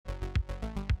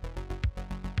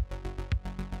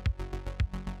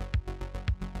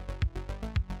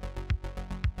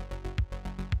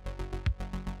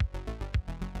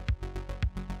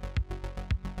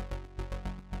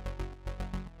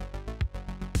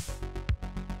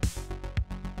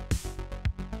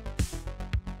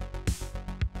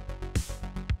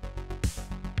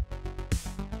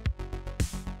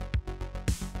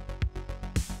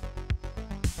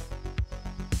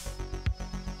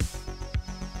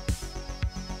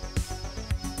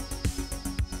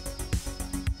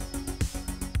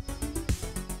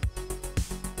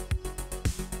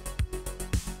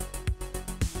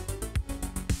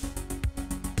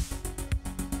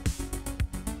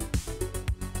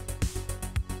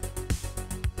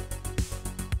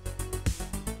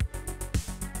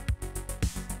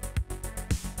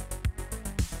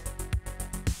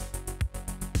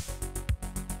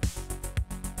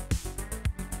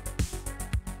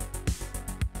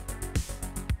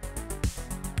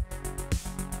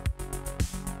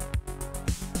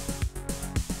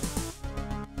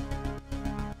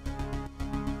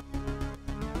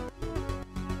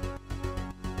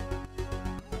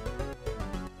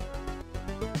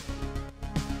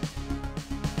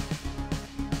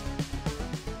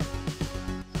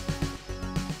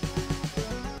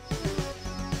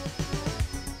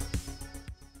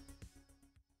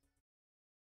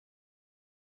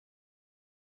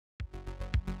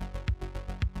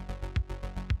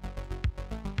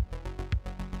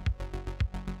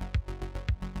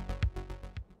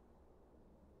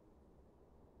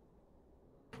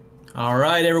All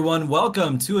right, everyone,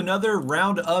 welcome to another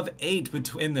round of 8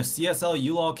 between the CSL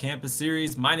ULoL Campus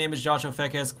Series. My name is Joshua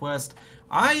Fekes Quest.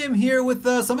 I am here with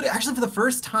somebody, actually for the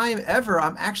first time ever.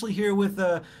 I'm actually here with,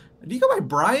 do you go by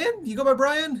Brian? Do you go by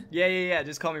Brian? Yeah.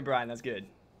 Just call me Brian. That's good.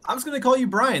 I'm just going to call you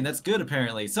Brian. That's good,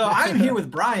 apparently. So I'm here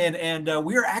with Brian, and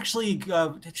we're actually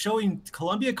showing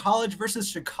Columbia College versus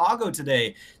Chicago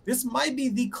today. This might be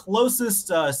the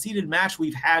closest seeded match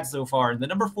we've had so far. The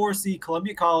number 4 seed,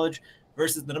 Columbia College,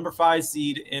 versus the number 5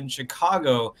 seed in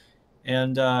Chicago.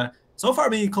 And so far, I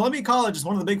mean, Columbia College is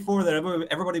one of the big 4 that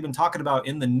everybody's been talking about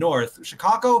in the North.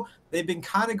 Chicago, they've been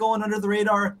kind of going under the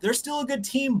radar. They're still a good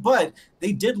team, but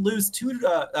they did lose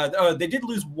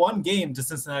one game to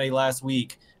Cincinnati last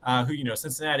week.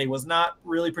 Cincinnati was not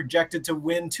really projected to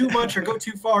win too much or go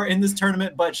too far in this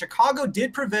tournament, but Chicago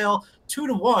did prevail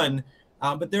 2-1.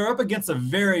 But they're up against a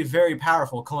very, very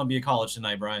powerful Columbia College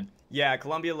tonight, Brian. Yeah,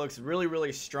 Columbia looks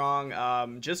really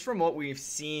strong. Just from what we've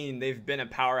seen, they've been a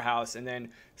powerhouse. And then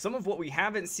some of what we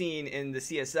haven't seen in the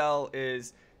CSL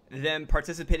is them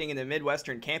participating in the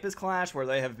Midwestern Campus Clash, where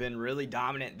they have been really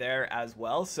dominant there as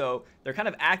well. So they're kind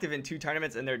of active in 2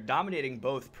 tournaments, and they're dominating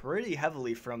both pretty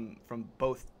heavily from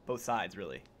both sides,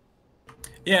 really.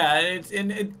 Yeah,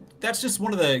 that's just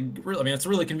one of the, I mean, it's a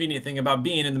really convenient thing about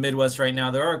being in the Midwest right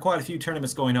now. There are quite a few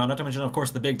tournaments going on, not to mention, of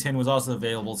course, the Big Ten was also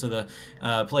available to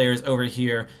the players over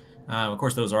here. Of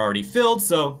course, those are already filled,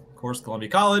 so, of course, Columbia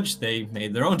College, they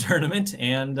made their own tournament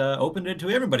and opened it to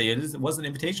everybody. It wasn't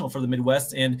invitational for the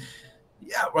Midwest, and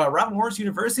yeah, Robert Morris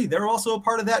University, they're also a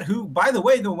part of that, who, by the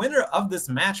way, the winner of this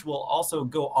match will also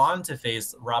go on to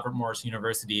face Robert Morris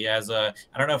University. As I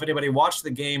don't know if anybody watched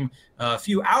the game a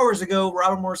few hours ago,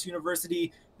 Robert Morris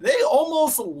University, they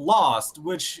almost lost,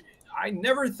 which I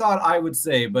never thought I would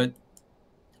say, but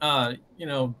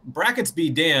brackets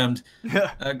be damned.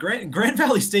 Grand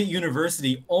Valley State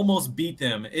University almost beat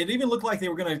them. It even looked like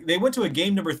they went to a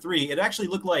game number 3. It actually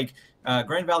looked like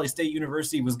Grand Valley State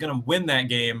University was going to win that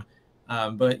game.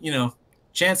 But,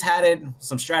 chance had it.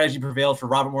 Some strategy prevailed for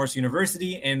Robert Morris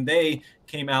University, and they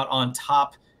came out on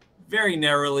top very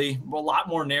narrowly, a lot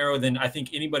more narrow than I think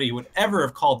anybody would ever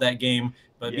have called that game.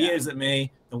 But be it as it may,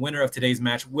 the winner of today's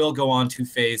match will go on to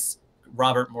face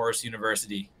Robert Morris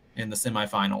University in the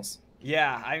semifinals.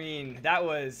 Yeah, I mean, that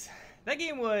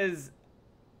game was,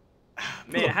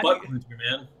 man.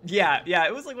 Man. Yeah,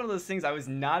 it was like one of those things I was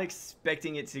not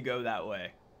expecting it to go that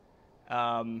way.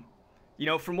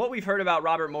 From what we've heard about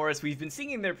Robert Morris, we've been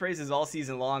singing their praises all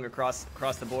season long across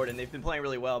the board, and they've been playing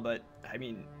really well, but, I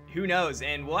mean, who knows?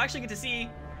 And we'll actually get to see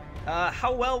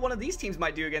how well one of these teams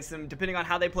might do against them, depending on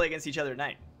how they play against each other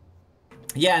tonight.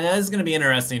 Yeah, this is going to be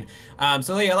interesting.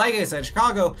 So, like I said,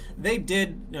 Chicago, they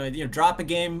did drop a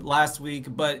game last week,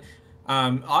 but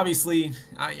obviously,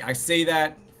 I say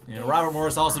that, Robert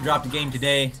Morris also dropped a game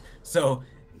today, so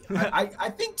I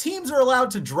think teams are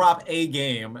allowed to drop a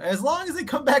game as long as they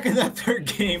come back in that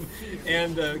 3rd game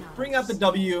and bring out the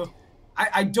W.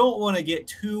 I don't want to get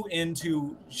too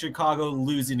into Chicago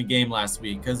losing a game last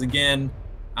week because, again,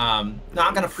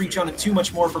 not going to preach on it too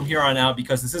much more from here on out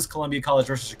because this is Columbia College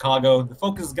versus Chicago. The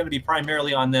focus is going to be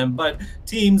primarily on them, but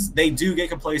teams, they do get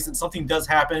complacent. Something does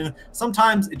happen.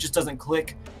 Sometimes it just doesn't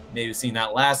click. Maybe we've seen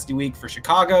that last week for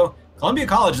Chicago. Columbia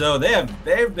College, though,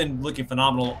 they've been looking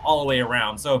phenomenal all the way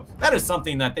around. So that is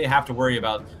something that they have to worry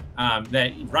about,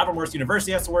 that Robert Morris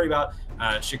University has to worry about.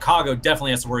 Chicago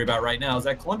definitely has to worry about right now is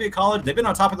that Columbia College, they've been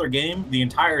on top of their game the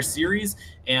entire series,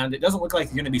 and it doesn't look like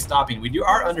they're going to be stopping. We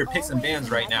are under picks and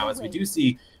bans right now, as we do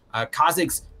see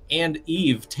Kha'Zix and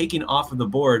Eve taken off of the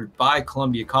board by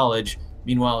Columbia College.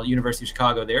 Meanwhile, University of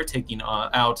Chicago, they're taking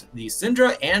out the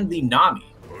Syndra and the Nami.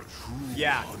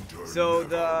 Yeah, so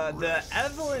the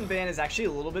Evelyn ban is actually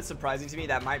a little bit surprising to me.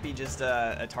 That might be just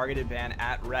a targeted ban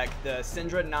at Rec. The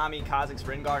Syndra, Nami, Kha'Zix,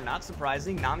 Rengar, not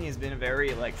surprising. Nami has been a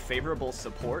very favorable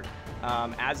support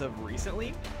as of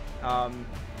recently.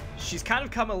 She's kind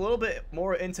of come a little bit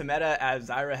more into meta as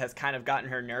Zyra has kind of gotten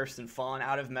her nerfs and fallen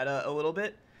out of meta a little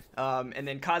bit. And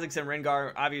then Kha'Zix and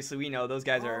Rengar, obviously we know those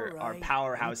guys are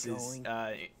powerhouses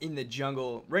in the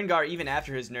jungle. Rengar, even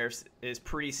after his nerfs, is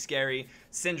pretty scary.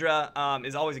 Syndra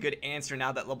is always a good answer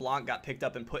now that LeBlanc got picked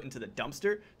up and put into the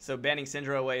dumpster. So banning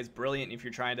Syndra away is brilliant if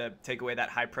you're trying to take away that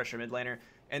high pressure mid laner.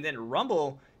 And then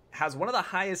Rumble has one of the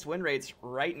highest win rates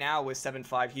right now with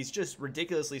 7-5. He's just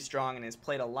ridiculously strong and has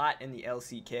played a lot in the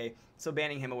LCK, so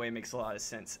banning him away makes a lot of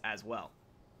sense as well.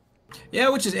 Yeah,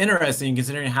 which is interesting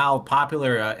considering how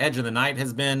popular Edge of the Night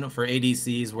has been for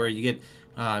ADCs, where you get,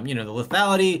 you know, the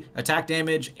lethality, attack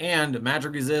damage, and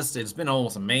magic resist. It's been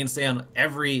almost a mainstay on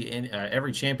every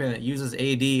champion that uses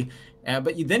AD.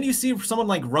 But then you see someone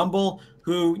like Rumble,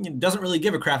 who, you know, doesn't really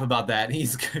give a crap about that.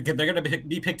 They're going to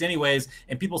be picked anyways,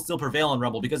 and people still prevail on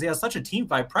Rumble because he has such a team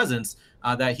fight presence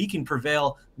that he can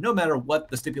prevail no matter what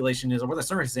the stipulation is or what the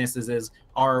circumstances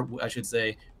are, I should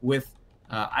say, with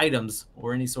items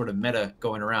or any sort of meta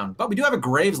going around. But we do have a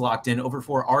Graves locked in over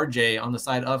for RJ on the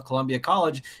side of Columbia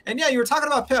College. And yeah, you were talking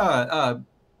about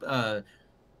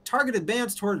targeted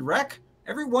bans toward Rec.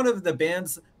 Every one of the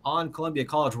bans on Columbia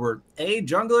College were A,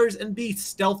 junglers, and B,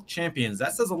 stealth champions.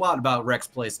 That says a lot about Rec's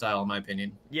play style, in my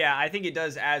opinion. Yeah, I think it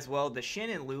does as well. The Shin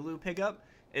and Lulu pickup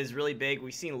is really big.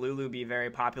 We've seen Lulu be very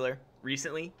popular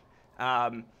recently.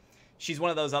 She's one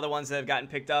of those other ones that have gotten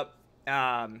picked up.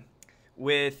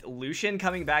 With Lucian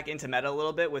coming back into meta a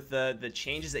little bit with the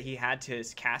changes that he had to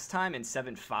his cast time in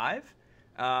 7-5.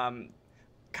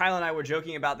 Kyle and I were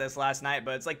joking about this last night,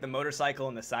 but it's like the motorcycle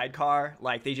and the sidecar.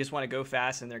 Like, they just want to go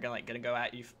fast, and they're gonna go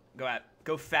at you,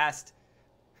 go fast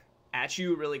at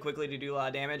you really quickly to do a lot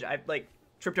of damage. I like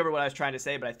tripped over what I was trying to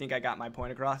say, but I think I got my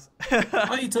point across.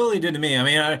 Well, you totally did to me. I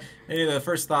mean, the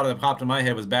first thought that popped in my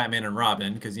head was Batman and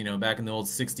Robin, because, you know, back in the old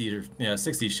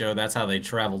 60s show, that's how they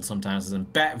traveled sometimes, is in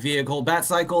Bat Vehicle, Bat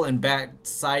Cycle, and Bat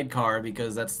Sidecar,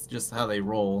 because that's just how they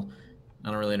roll. I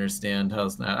don't really understand how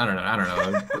it's not. I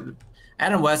don't know.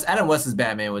 Adam West's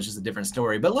Batman was just a different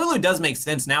story, but Lulu does make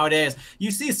sense nowadays. You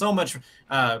see so much,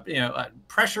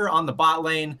 pressure on the bot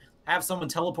lane. Have someone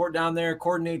teleport down there,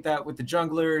 coordinate that with the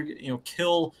jungler, you know,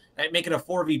 kill, make it a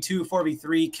 4v2,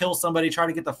 4v3, kill somebody, try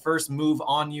to get the first move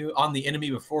on the enemy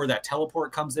before that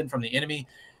teleport comes in from the enemy.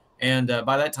 And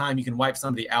by that time, you can wipe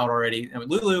somebody out already. I mean,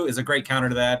 Lulu is a great counter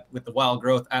to that with the wild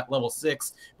growth at level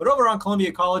 6. But over on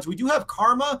Columbia College, we do have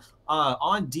Karma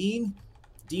on Dean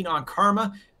on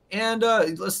Karma. And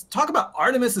let's talk about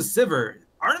Artemis's Sivir.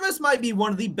 Artemis might be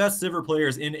one of the best Sivir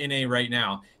players in NA right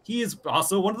now. He is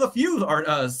also one of the few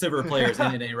Sivir players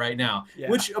in NA right now. Yeah.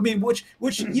 Which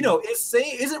you know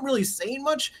isn't really saying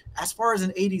much as far as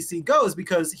an ADC goes,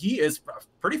 because he is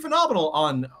pretty phenomenal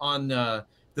on the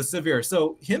Sivir.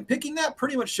 So him picking that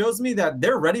pretty much shows me that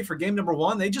they're ready for game number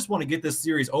 1. They just want to get this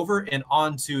series over and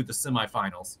on to the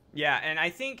semifinals. Yeah, and I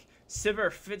think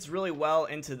Sivir fits really well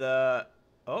into the.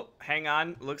 Oh, hang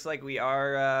on. Looks like we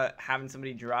are having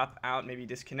somebody drop out, maybe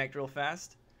disconnect real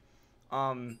fast.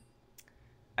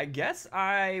 I guess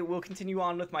I will continue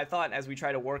on with my thought as we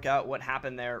try to work out what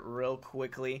happened there real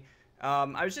quickly.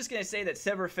 I was just going to say that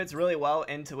Sivir fits really well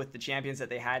into with the champions that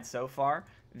they had so far.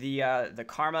 The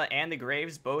Karma and the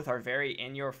Graves both are very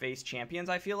in-your-face champions,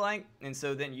 I feel like. And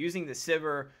so then using the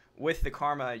Sivir with the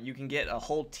Karma, you can get a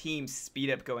whole team speed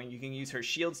up going. You can use her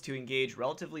shields to engage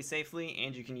relatively safely,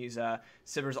 and you can use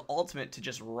Sivir's ultimate to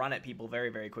just run at people very,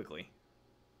 very quickly.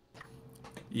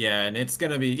 Yeah, and it's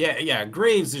going to be, yeah,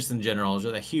 Graves just in general is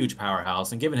just a huge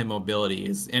powerhouse, and giving him mobility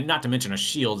is, and not to mention a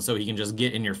shield so he can just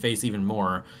get in your face even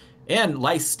more, and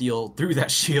lifesteal through that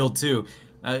shield too.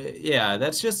 Yeah,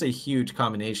 that's just a huge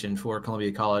combination for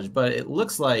Columbia College, but it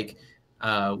looks like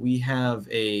we have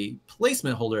a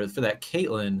placement holder for that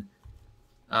Caitlyn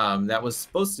that was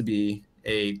supposed to be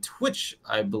a Twitch,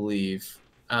 I believe.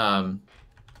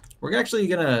 We're actually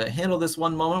going to handle this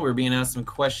one moment. We're being asked some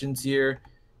questions here.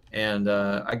 And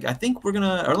I think we're going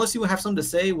to, or unless you have something to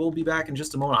say, we'll be back in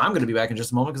just a moment. I'm going to be back in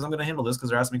just a moment because I'm going to handle this because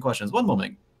they're asking me questions. One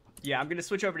moment. Yeah, I'm going to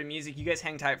switch over to music. You guys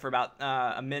hang tight for about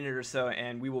a minute or so,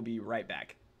 and we will be right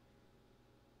back.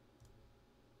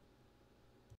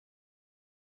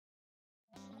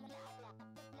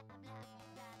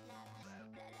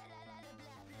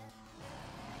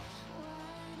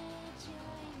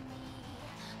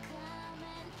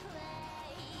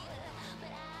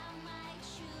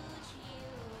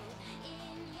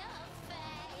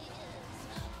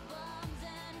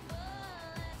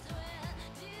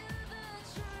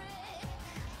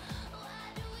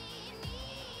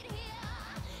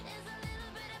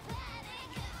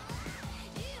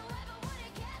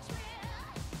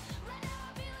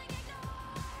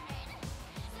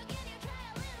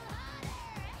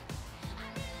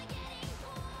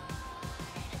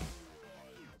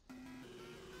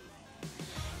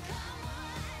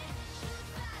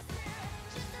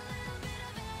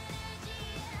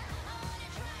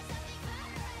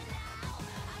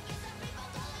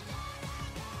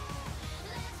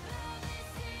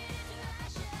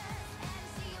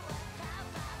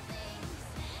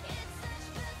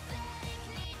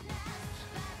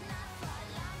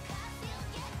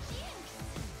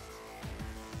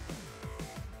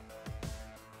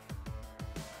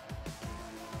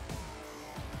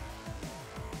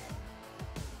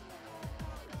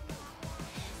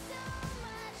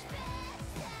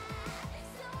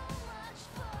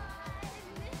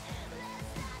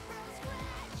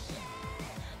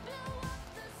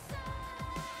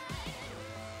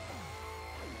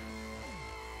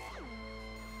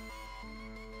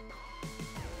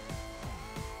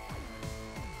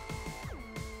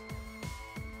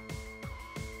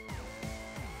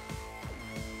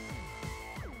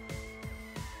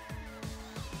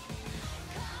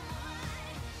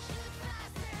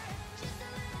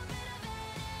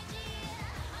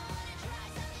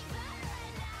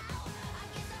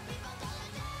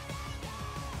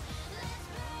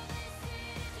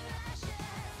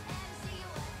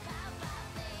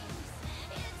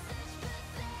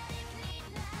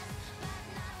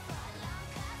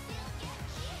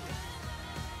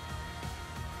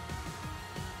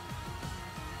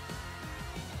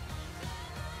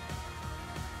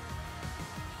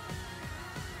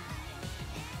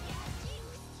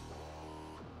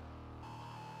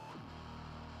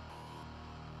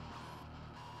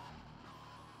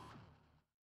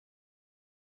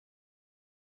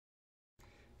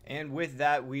 And with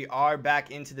that, we are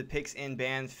back into the picks and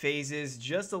bans phases.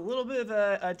 Just a little bit of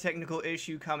a technical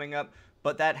issue coming up,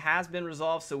 but that has been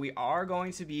resolved. So we are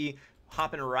going to be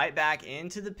hopping right back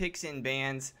into the picks and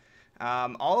bans.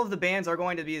 All of the bans are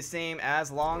going to be the same as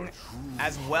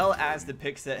well as the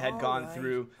picks that had gone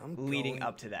through leading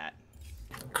up to that.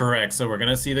 Correct. So we're going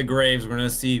to see the Graves. We're going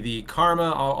to see the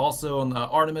Karma. Also on the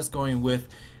Artemis going with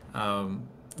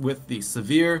the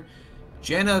Severe.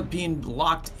 Janna being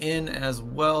locked in as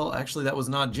well. Actually, that was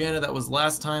not Janna. That was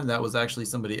last time. That was actually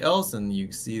somebody else. And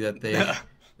you see that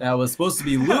that was supposed to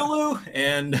be Lulu.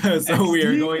 And so we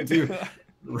are going to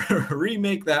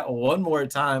remake that one more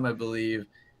time, I believe.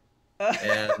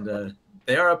 And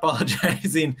they are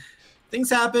apologizing. Things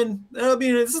happen. I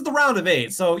mean, this is the round of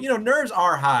 8. So, nerves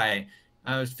are high.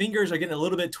 Fingers are getting a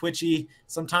little bit twitchy.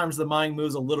 Sometimes the mind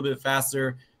moves a little bit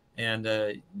faster. And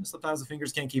sometimes the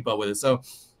fingers can't keep up with it. So,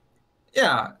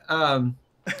 yeah,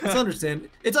 it's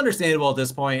understandable at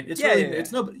this point.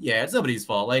 It's nobody's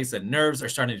fault. Like I said, nerves are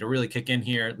starting to really kick in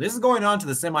here. This is going on to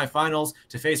the semifinals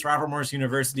to face Robert Morris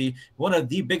University, one of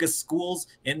the biggest schools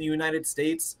in the United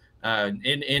States,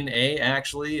 in A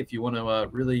actually, if you want to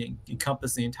really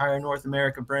encompass the entire North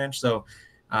America branch. So,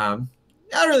 I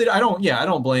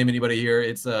don't blame anybody here.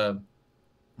 It's like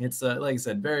I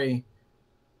said,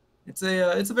 it's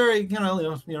a very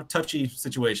touchy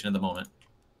situation at the moment.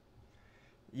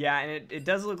 Yeah, and it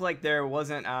does look like there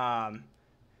wasn't.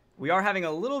 We are having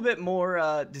a little bit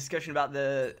more discussion about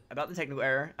the technical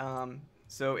error.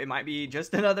 So it might be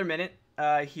just another minute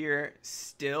here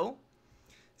still.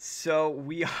 So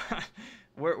we're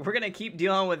gonna keep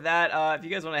dealing with that. If you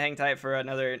guys want to hang tight for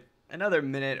another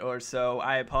minute or so,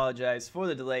 I apologize for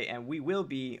the delay, and we will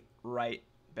be right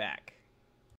back.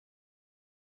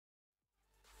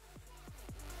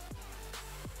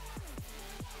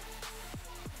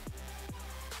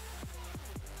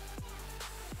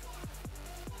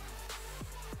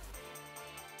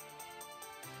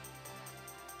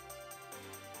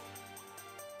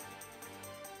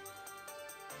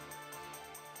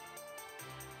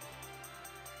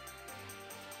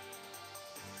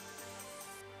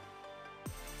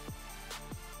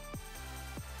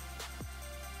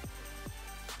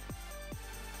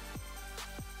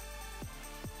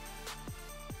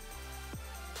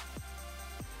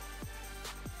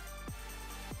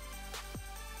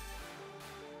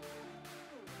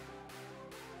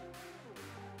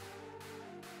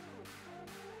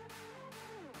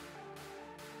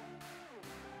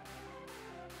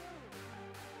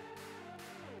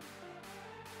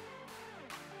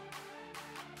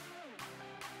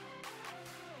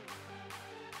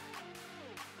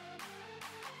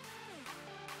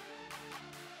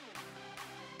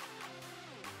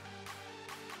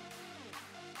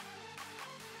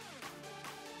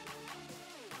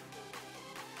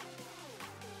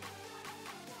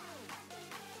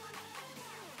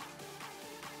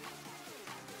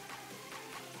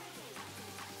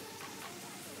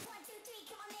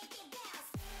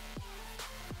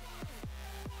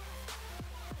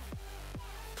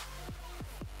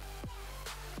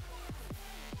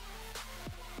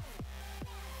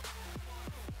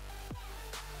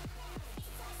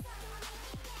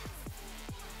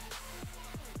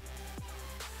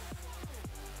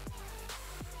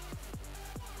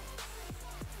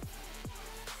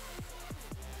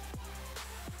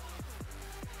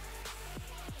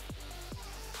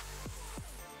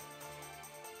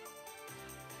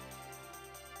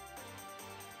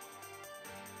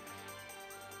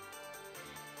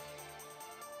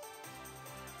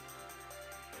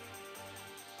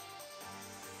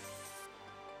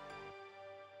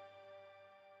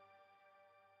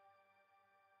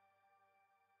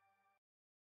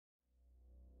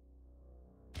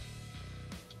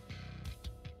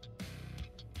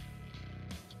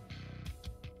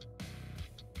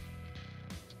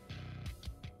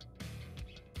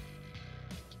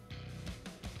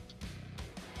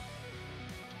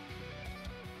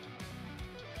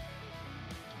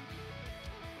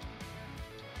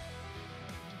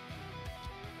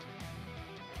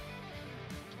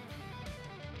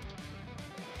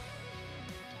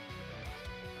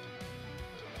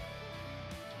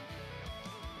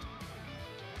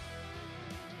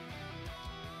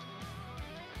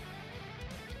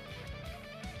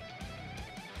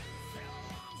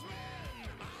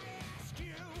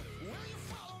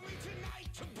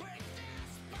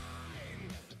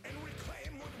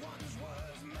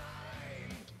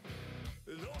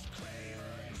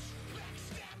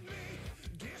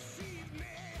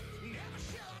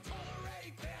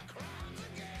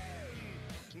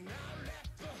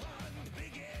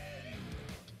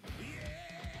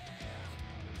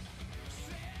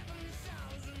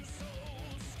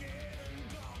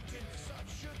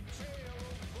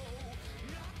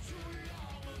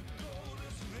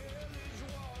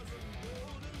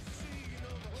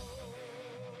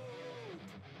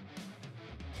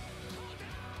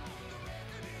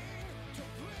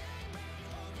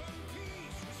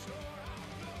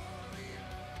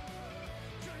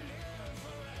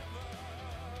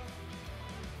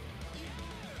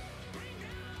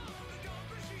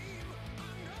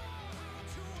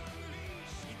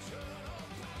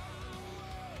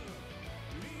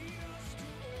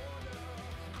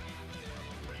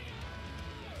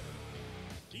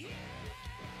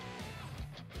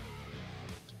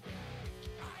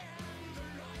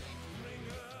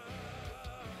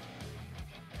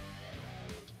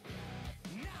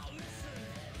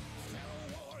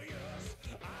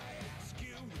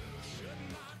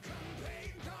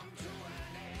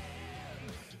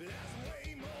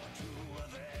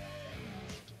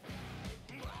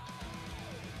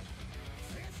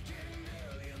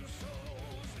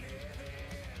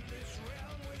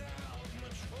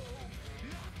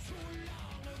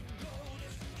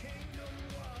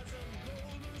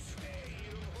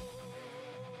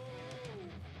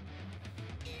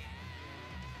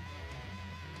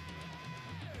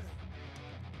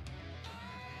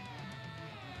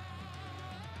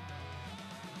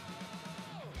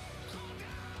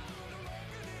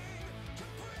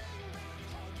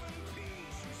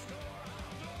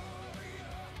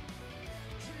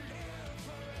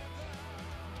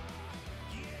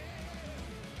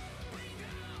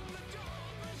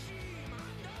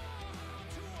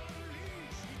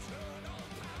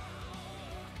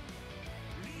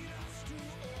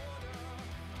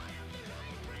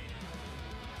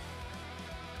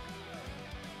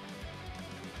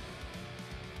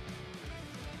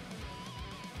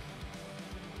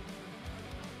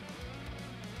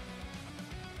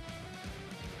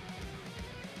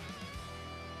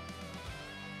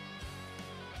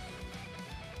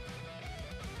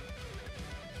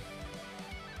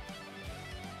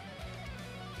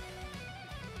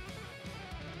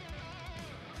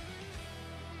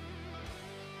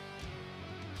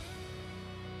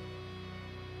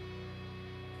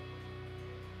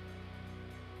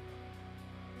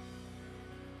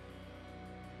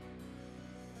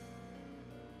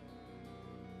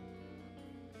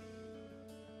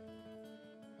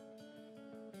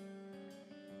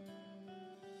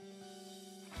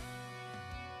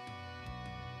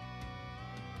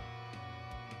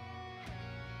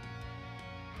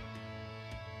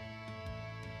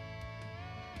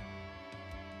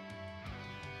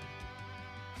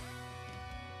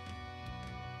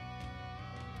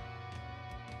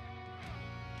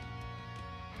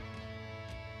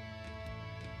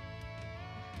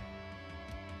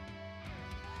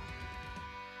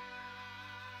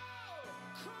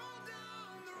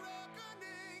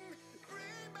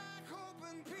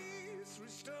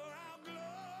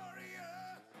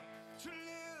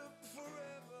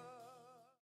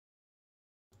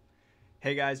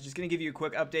 Hey guys, just going to give you a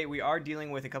quick update. We are dealing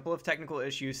with a couple of technical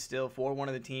issues still for one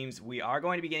of the teams. We are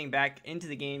going to be getting back into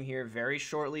the game here very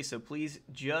shortly, so please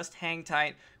just hang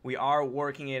tight. We are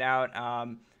working it out,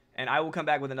 and I will come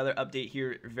back with another update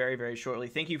here very, very shortly.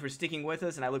 Thank you for sticking with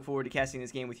us, and I look forward to casting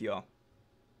this game with you all.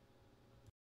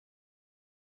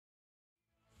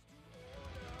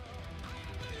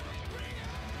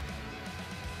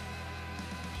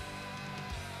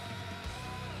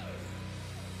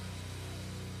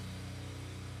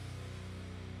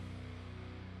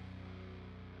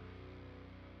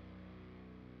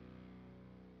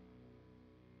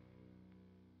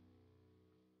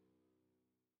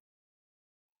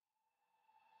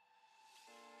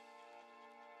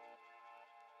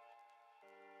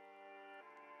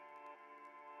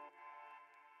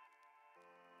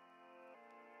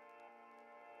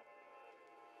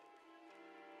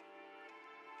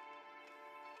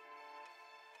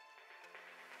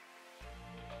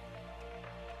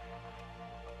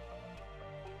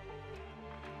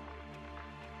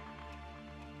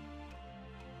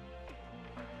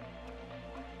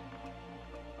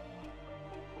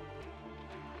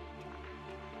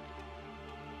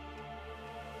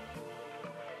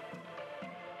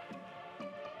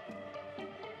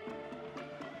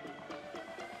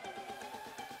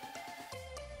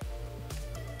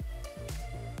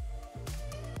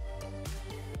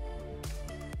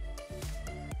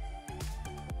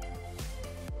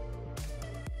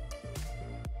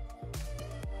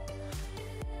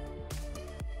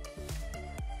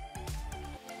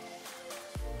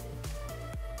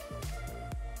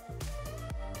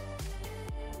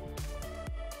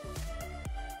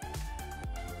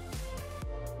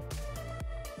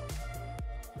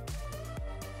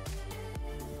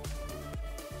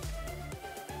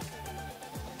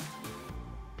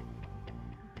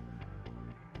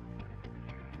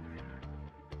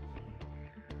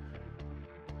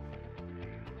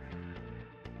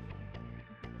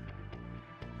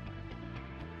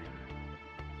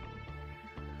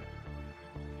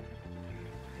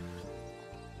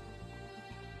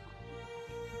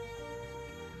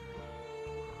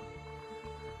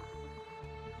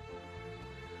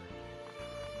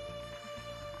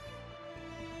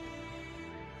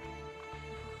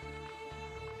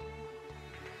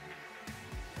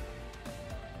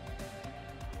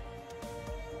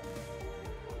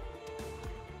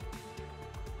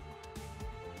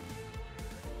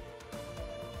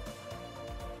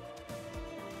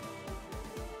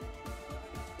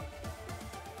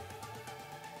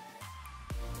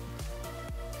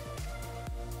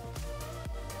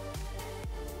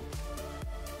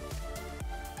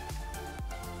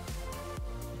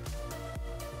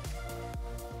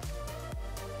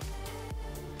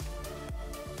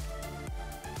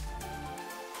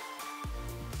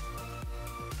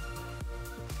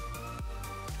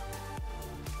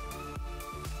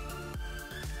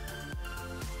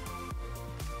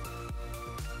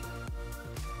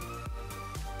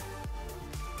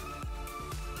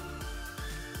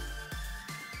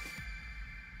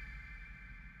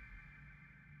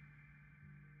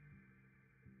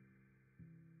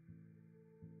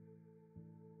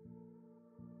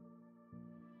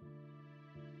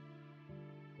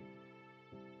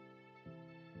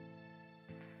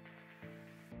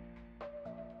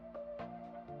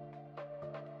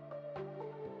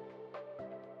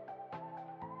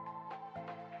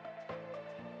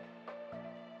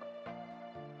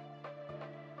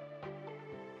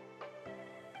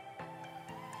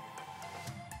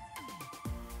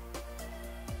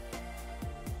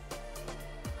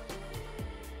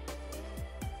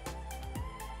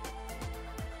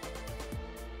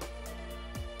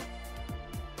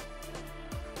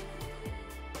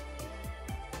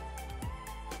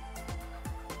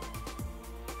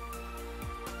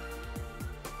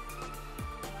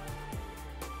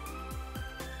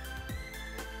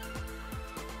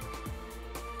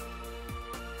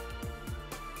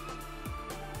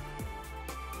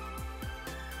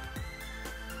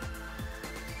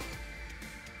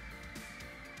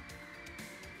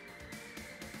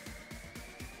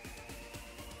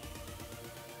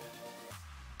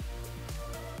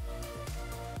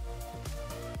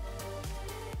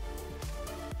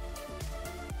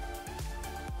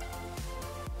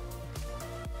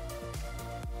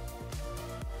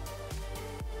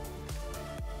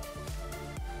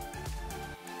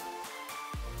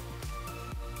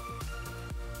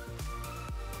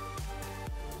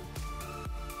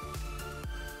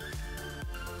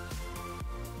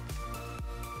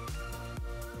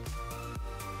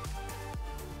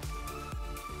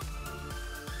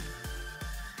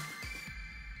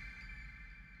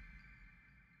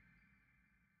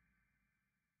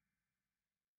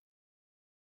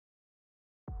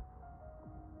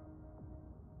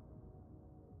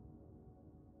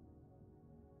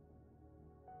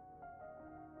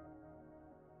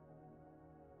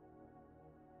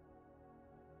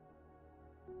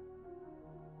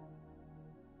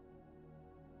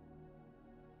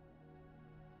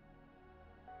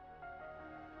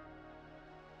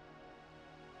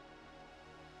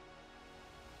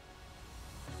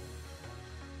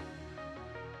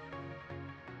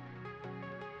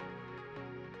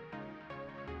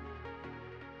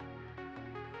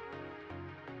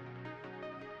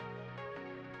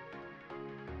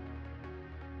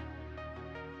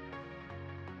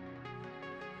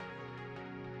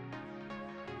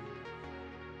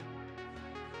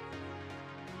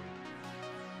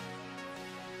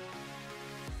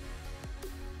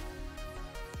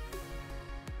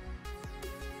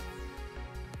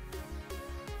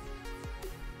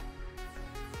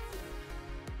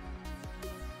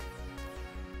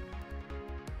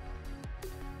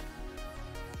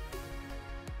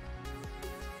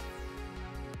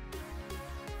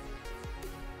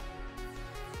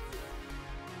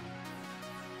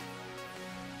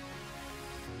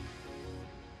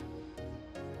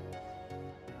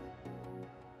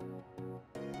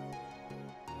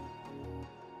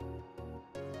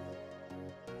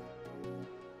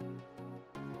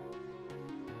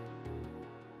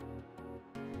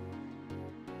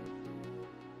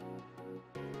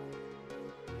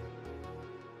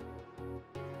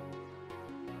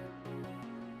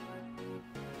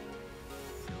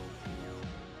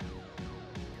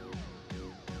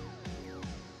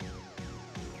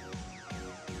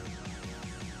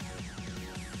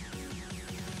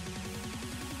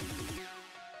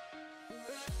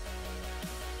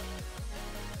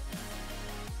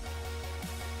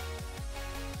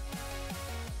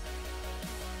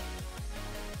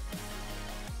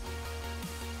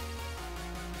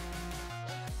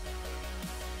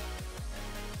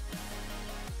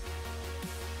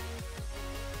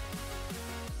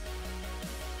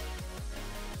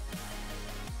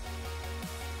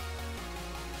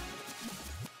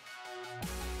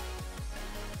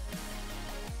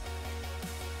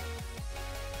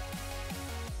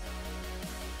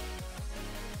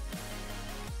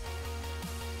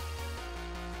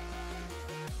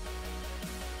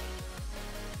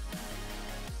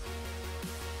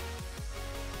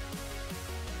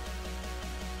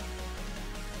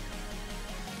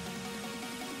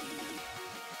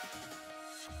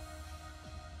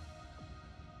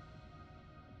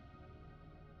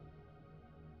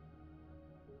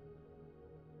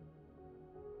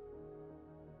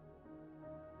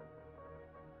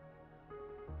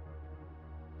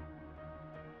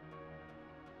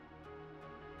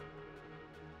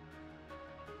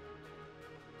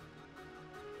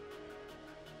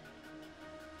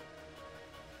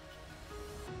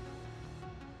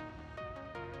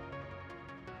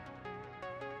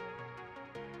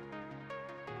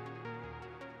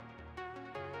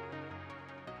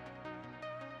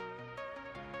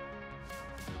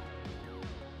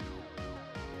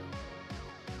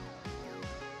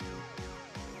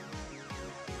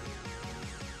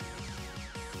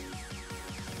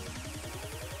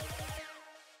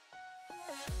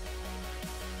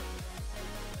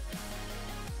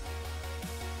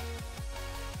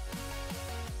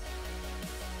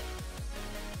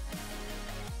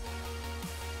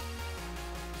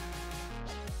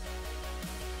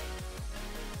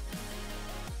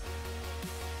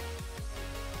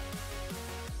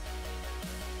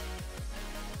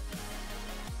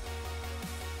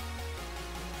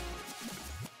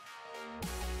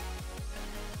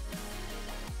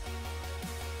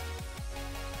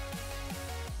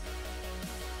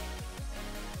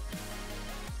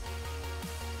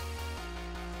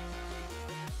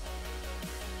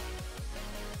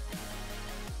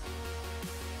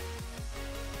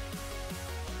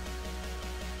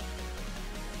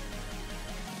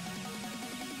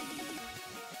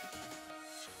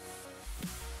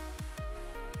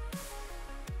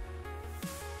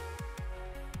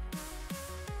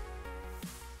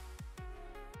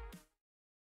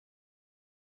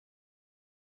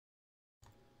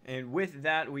 And with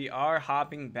that, we are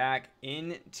hopping back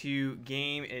into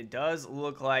game. It does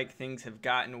look like things have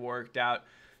gotten worked out.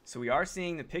 So we are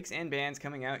seeing the picks and bans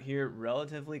coming out here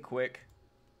relatively quick,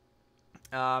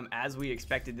 as we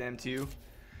expected them to.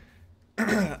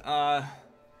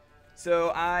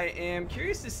 So I am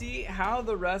curious to see how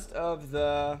the rest of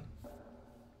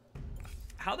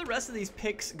these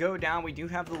picks go down. We do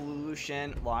have the Lulu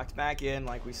Shen locked back in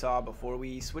like we saw before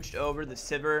we switched over. The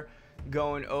Sivir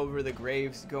going over, the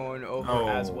Graves going over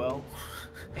as well,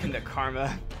 and the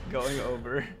Karma going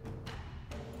over.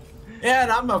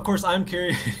 Yeah, and of course I'm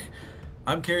curious.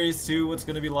 I'm curious too what's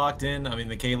going to be locked in. I mean,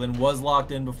 the Caitlyn was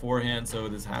locked in beforehand, so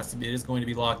it is going to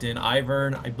be locked in.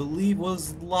 Ivern, I believe,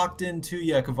 was locked in too.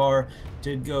 Yeah, Kavar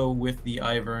did go with the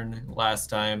Ivern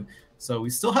last time. So we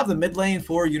still have the mid lane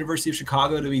for University of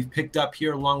Chicago to be picked up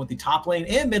here, along with the top lane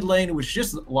and mid lane, which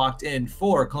just locked in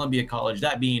for Columbia College.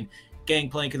 That being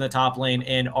Gangplank in the top lane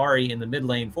and Ari in the mid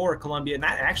lane for Columbia. And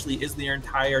that actually is their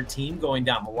entire team going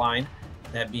down the line.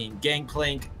 That being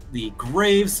Gangplank, the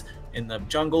Graves in the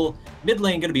jungle, mid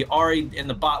lane going to be Ari, in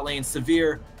the bot lane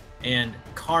Severe and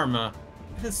Karma.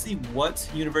 Let's see what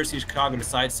University of Chicago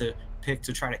decides to pick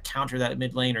to try to counter that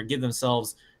mid lane or give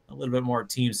themselves a little bit more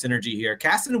team synergy here.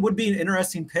 Cassidy would be an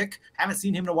interesting pick. Haven't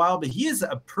seen him in a while, but he is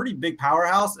a pretty big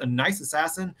powerhouse, a nice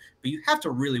assassin, but you have to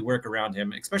really work around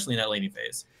him, especially in that laning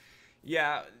phase.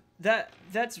 Yeah,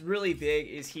 that's really big.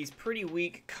 Is he's pretty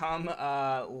weak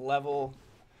before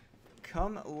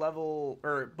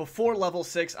level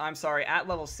 6. I'm sorry, at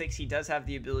level 6 he does have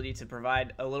the ability to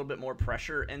provide a little bit more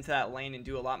pressure into that lane and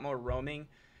do a lot more roaming.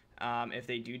 If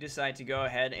they do decide to go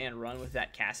ahead and run with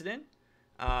that Kassadin.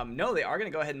 No, they are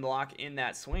going to go ahead and lock in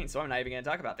that Swain, so I'm not even going to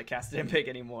talk about the Kassadin pick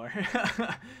anymore.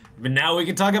 But now we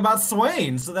can talk about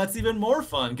Swain, so that's even more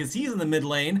fun because he's in the mid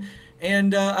lane.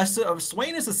 And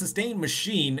Swain is a sustained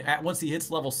machine once he hits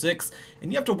level 6,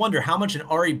 and you have to wonder how much an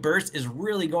Ari burst is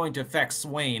really going to affect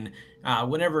Swain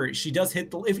whenever she does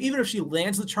hit even if she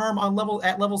lands the charm on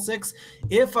level 6.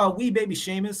 If wee baby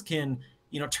Seamus can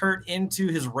turn into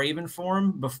his Raven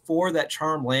form before that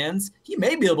charm lands, he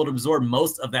may be able to absorb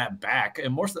most of that back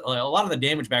and a lot of the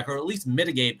damage back, or at least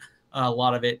mitigate a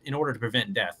lot of it in order to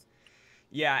prevent death.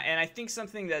 Yeah, and I think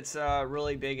something that's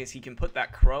really big is he can put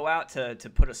that Crow out to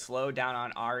put a slow down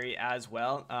on Ari as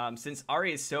well. Since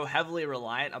Ari is so heavily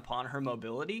reliant upon her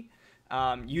mobility,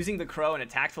 using the Crow in a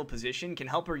tactful position can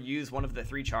help her use one of the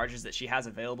 3 charges that she has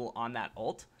available on that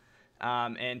ult.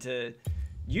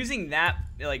 Using that,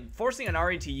 like forcing an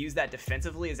Ari to use that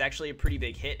defensively is actually a pretty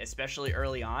big hit, especially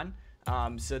early on.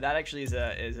 So that actually is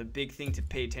a big thing to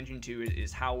pay attention to,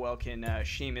 is how well can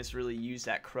Seamus really use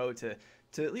that Crow to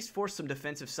at least force some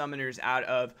defensive summoners out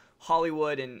of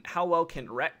Hollywood, and how well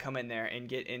can Rhett come in there and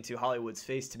get into Hollywood's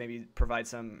face to maybe provide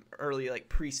some early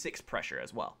pre-6 pressure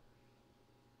as well.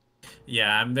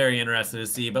 Yeah, I'm very interested to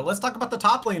see, but let's talk about the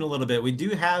top lane a little bit. We do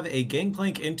have a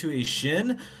Gangplank into a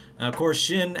Shin. Of course,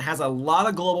 Shin has a lot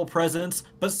of global presence,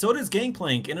 but so does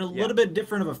Gangplank in a little bit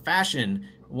different of a fashion.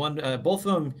 Both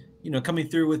of them, coming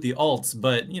through with the ults,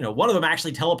 but one of them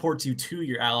actually teleports you to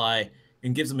your ally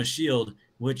and gives them a shield,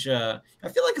 which I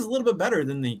feel like is a little bit better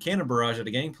than the cannon barrage that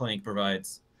a Gangplank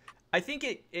provides. I think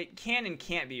it can and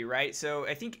can't be, right? So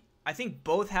I think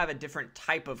both have a different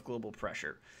type of global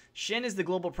pressure. Shin is the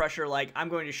global pressure, like I'm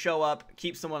going to show up,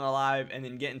 keep someone alive, and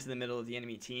then get into the middle of the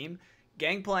enemy team.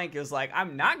 Gangplank is like,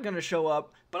 I'm not going to show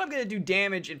up, but I'm going to do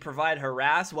damage and provide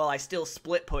harass while I still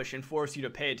split push and force you to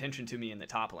pay attention to me in the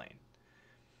top lane.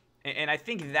 And I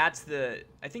think that's the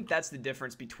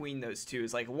difference between those two.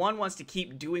 Is like one wants to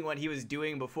keep doing what he was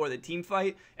doing before the team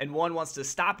fight, and one wants to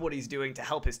stop what he's doing to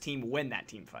help his team win that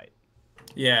team fight.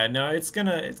 Yeah, no, it's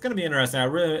gonna be interesting.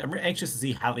 I'm anxious to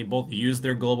see how they both use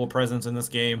their global presence in this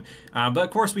game. But of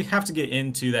course, we have to get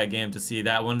into that game to see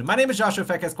that one. My name is Joshua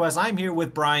Fekes Quest. I'm here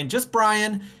with Brian, just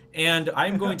Brian, and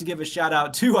I'm going to give a shout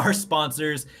out to our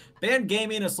sponsors. Band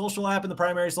Gaming, a social app and the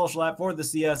primary social app for the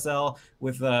CSL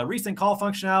with recent call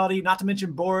functionality, not to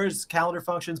mention boards, calendar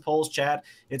functions, polls, chat.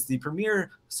 It's the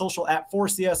premier social app for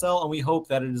CSL, and we hope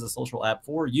that it is a social app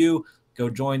for you. Go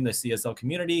join the CSL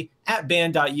community at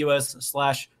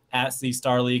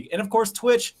band.us/@CStarLeague. And of course,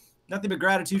 Twitch, nothing but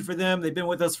gratitude for them. They've been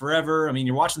with us forever. I mean,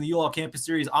 you're watching the ULoL Campus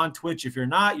Series on Twitch. If you're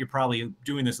not, you're probably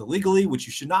doing this illegally, which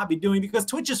you should not be doing because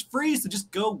Twitch is free. So just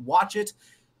go watch it.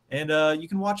 And you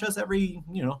can watch us every,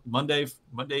 Monday,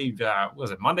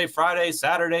 Friday,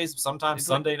 Saturdays, sometimes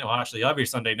Sunday. No, actually, every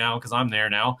Sunday now because I'm there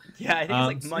now. Yeah, I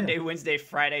think it's Monday, Wednesday,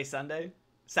 Friday, Sunday.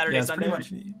 Saturday, Yeah, Sunday.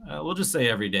 pretty much. We'll just say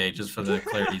every day, just for the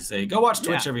clarity's sake. Go watch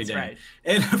Twitch every day. Right.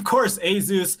 And of course,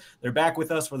 Asus, they're back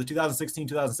with us for the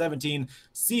 2016-2017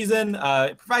 season,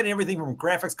 providing everything from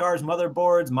graphics cards,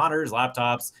 motherboards, monitors,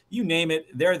 laptops, you name it,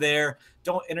 they're there.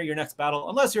 Don't enter your next battle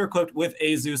unless you're equipped with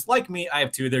Asus. Like me, I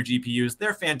have 2 of their GPUs.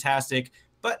 They're fantastic.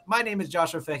 But my name is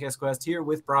Joshua FakeXQuest here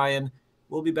with Brian.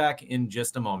 We'll be back in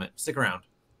just a moment. Stick around.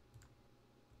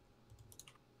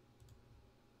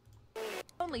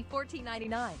 Only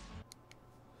 $14.99.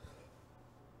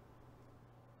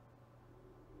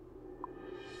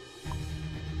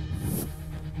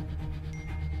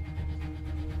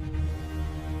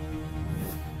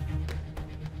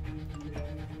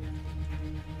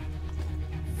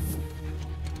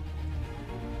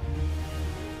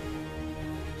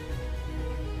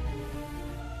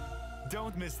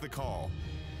 Don't miss the call.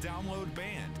 Download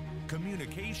Band.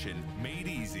 Communication made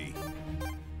easy.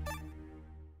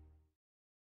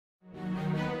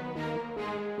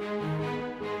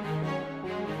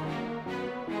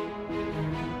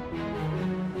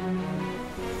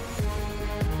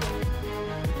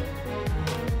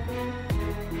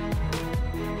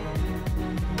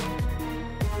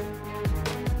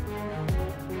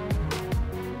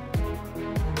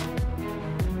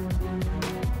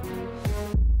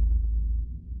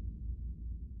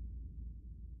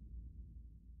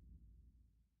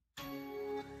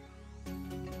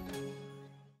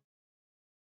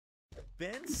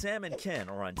 Ben, Sam, and Ken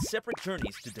are on separate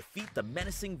journeys to defeat the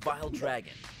menacing Vile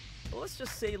Dragon. But let's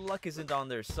just say luck isn't on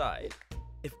their side.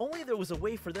 If only there was a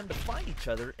way for them to find each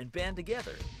other and band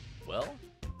together. Well,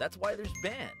 that's why there's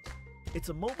Band. It's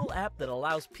a mobile app that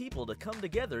allows people to come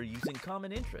together using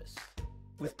common interests.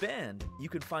 With Band, you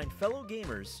can find fellow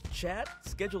gamers, chat,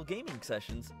 schedule gaming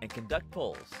sessions, and conduct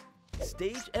polls.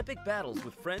 Stage epic battles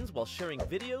with friends while sharing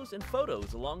videos and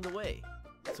photos along the way.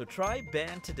 So try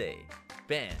Band today.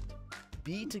 Band.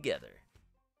 Be together.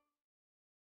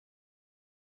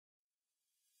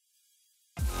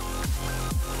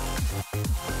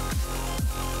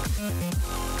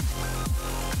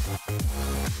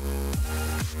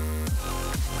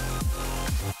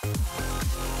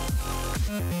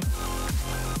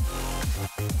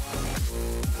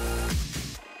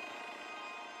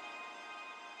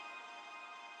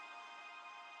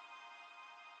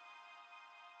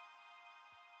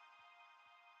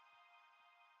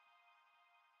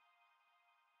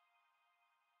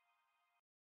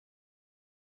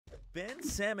 Ben,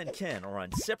 Sam, and Ken are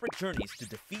on separate journeys to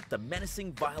defeat the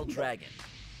menacing Vile Dragon.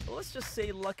 But let's just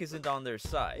say luck isn't on their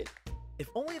side. If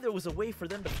only there was a way for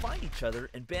them to find each other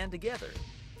and band together.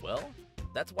 Well,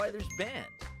 that's why there's Band.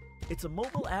 It's a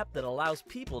mobile app that allows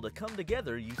people to come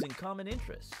together using common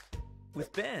interests.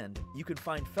 With Band, you can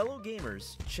find fellow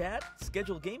gamers, chat,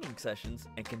 schedule gaming sessions,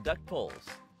 and conduct polls.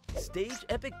 Stage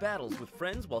epic battles with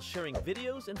friends while sharing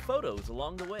videos and photos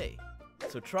along the way.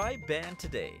 So try Band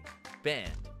today.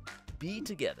 Band. Be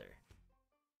together.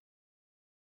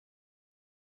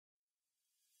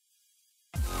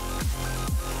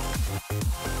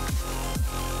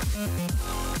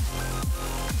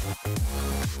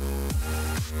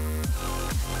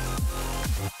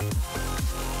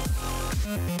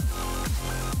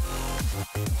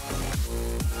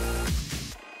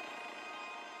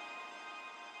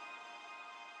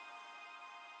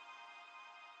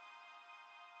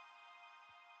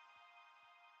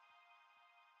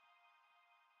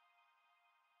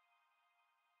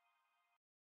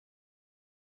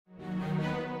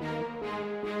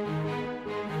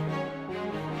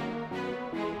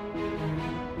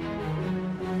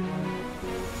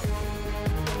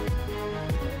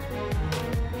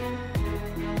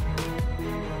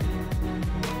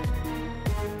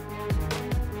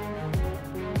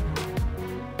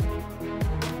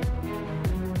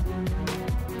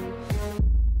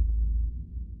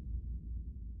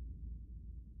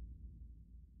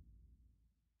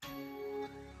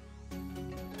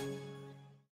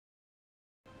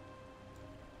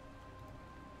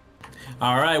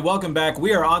 All right, welcome back.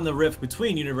 We are on the rift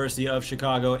between University of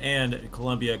Chicago and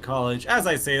Columbia College. As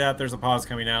I say that, there's a pause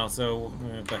coming out, so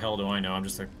what the hell do I know? I'm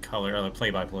just a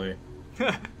play-by-play.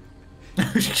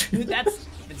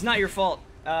 It's not your fault.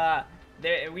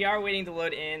 We are waiting to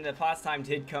load in. The pause time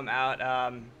did come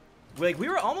out. We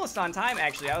were almost on time,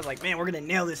 actually. I was like, man, we're going to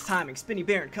nail this timing. Spinny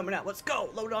Baron coming out. Let's go.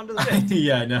 Load onto the rift.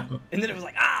 Yeah, I know. And then it was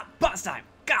like, pause time.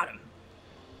 Got him.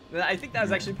 I think that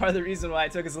was actually part of the reason why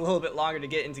it took us a little bit longer to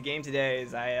get into game today.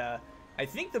 Is I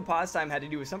think the pause time had to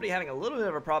do with somebody having a little bit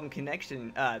of a problem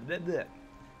connection, a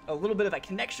little bit of a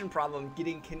connection problem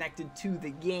getting connected to the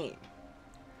game.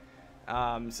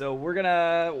 So we're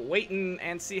gonna wait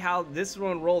and see how this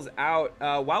one rolls out.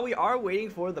 While we are waiting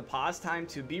for the pause time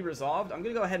to be resolved, I'm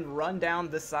gonna go ahead and run down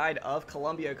this side of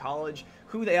Columbia College,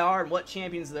 who they are, what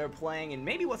champions they're playing, and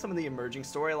maybe what some of the emerging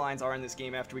storylines are in this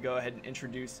game after we go ahead and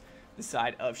introduce the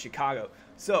side of Chicago.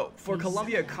 So for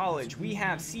Columbia College, we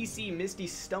have CC, Misty,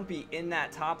 Stumpy in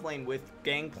that top lane with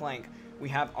Gangplank. We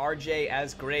have RJ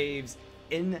as Graves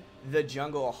in the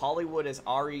jungle, Hollywood as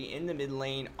Ari in the mid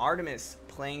lane, Artemis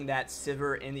playing that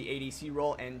Sivir in the ADC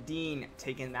role, and Dean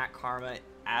taking that Karma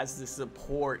as the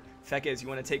support. Fekes, you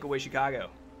want to take away Chicago?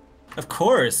 Of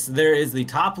course, there is the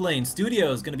top lane.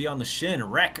 Studio is going to be on the Shin.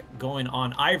 Rek going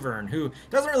on Ivern, who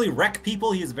doesn't really wreck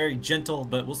people. He is very gentle,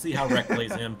 but we'll see how Rek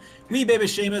plays him. We Baby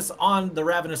Seamus on the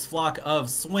Ravenous Flock of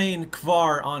Swain,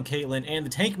 Kvar on Caitlyn, and the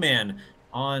Tank Man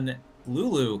on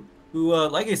Lulu, who,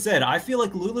 like I said, I feel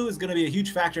like Lulu is going to be a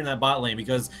huge factor in that bot lane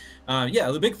because,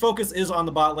 yeah, the big focus is on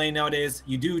the bot lane nowadays.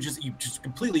 You just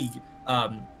completely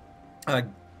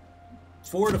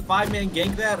 4 to 5 man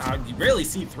gank that. You rarely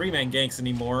see 3-man ganks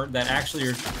anymore that actually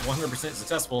are 100%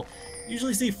 successful. You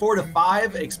usually see 4 to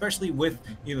 5, especially with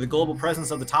the global presence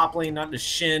of the top lane, not just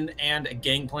Shin and a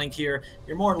Gangplank here.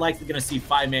 You're more likely going to see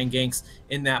 5-man ganks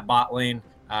in that bot lane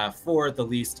for the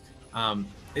least.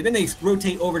 And then they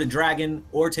rotate over to Dragon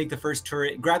or take the first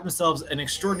turret, grab themselves an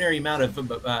extraordinary amount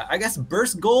of, I guess,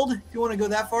 burst gold, if you want to go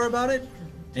that far about it.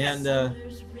 And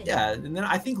yeah, and then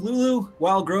I think Lulu,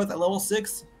 Wild Growth at level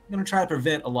 6, I'm going to try to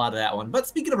prevent a lot of that one. But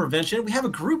speaking of prevention, we have a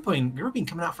grouping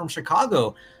coming out from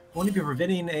Chicago. Going to be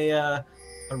preventing a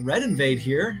red invade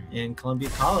here in Columbia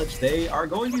College. They are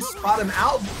going to spot him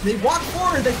out. They walk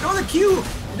forward. They throw the Q.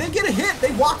 They get a hit.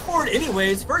 They walk forward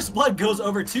anyways. First blood goes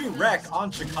over to Rek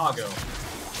on Chicago.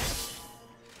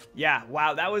 Yeah,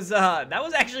 wow, that was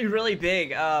actually really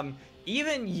big.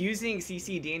 Even using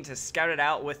CC Dean to scout it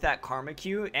out with that Karma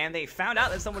Q, and they found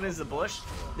out that someone is the bush.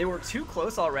 They were too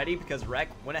close already because Rek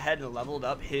went ahead and leveled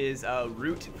up his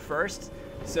root first.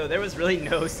 So there was really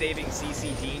no saving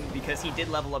CC Dean because he did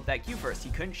level up that Q first.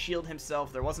 He couldn't shield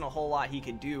himself. There wasn't a whole lot he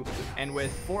could do. And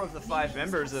with 4 of the 5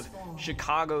 members of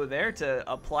Chicago there to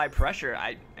apply pressure,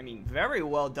 I mean, very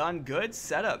well done. Good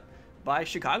setup by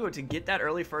Chicago to get that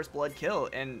early first blood kill.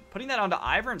 And putting that onto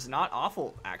Ivern's not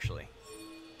awful, actually.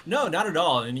 No, not at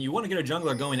all. And you want to get a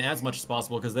jungler going as much as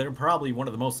possible because they're probably one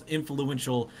of the most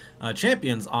influential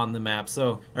champions on the map.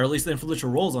 So, or at least the influential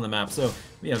roles on the map. So,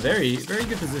 yeah, very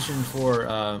good position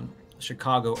for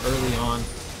Chicago early on.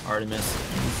 Artemis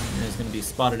is going to be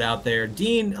spotted out there.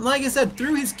 Dean, like I said,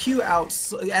 threw his Q out,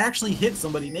 actually hit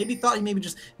somebody. Maybe thought he maybe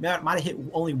just might have hit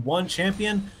only one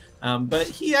champion. But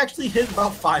he actually hit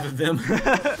about 5 of them.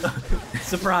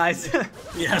 Surprise.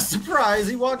 Yeah, surprise.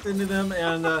 He walked into them,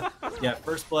 and yeah,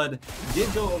 first blood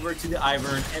did go over to the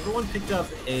Ivern. Everyone picked up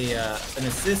an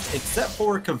assist except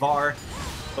for Kvar,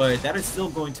 but that is still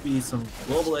going to be some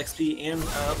global XP and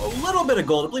a little bit of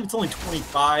gold. I believe it's only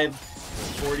 25,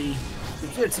 40.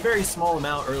 It's a very small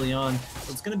amount early on,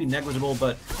 so it's going to be negligible,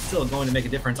 but still going to make a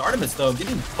difference. Artemis, though,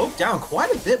 getting poked down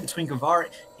quite a bit between Kvar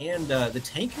and the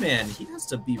Tank Man. He has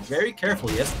to be very careful.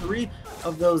 He has 3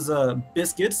 of those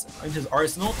biscuits in his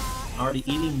arsenal, already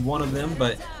eating one of them,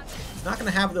 but he's not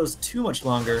going to have those too much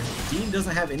longer. Dean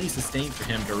doesn't have any sustain for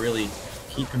him to really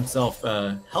keep himself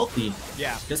healthy.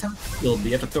 Yeah. He does have a shield, but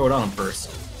you have to throw it on him first.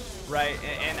 Right,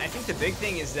 and I think the big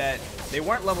thing is that they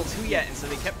weren't level 2 yet, and so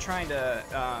they kept trying to,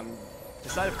 the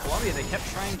side of Columbia, they kept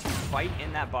trying to fight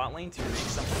in that bot lane to make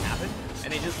something happen,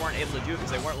 and they just weren't able to do it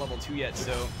because they weren't level 2 yet,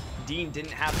 so Dean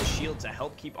didn't have the shield to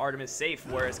help keep Artemis safe,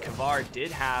 whereas Kvar did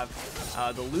have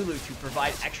the Lulu to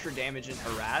provide extra damage and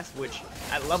harass, which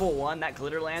at level 1, that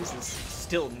Glitter Lance is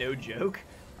still no joke.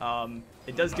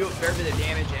 It does do a fair bit of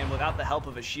damage, and without the help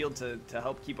of a shield to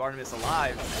help keep Artemis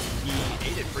alive,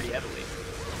 he ate it pretty heavily.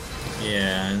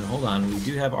 Yeah, and hold on, we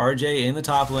do have RJ in the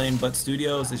top lane, but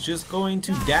Studios is just going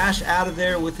to dash out of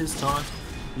there with his taunt.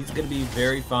 He's going to be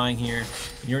very fine here.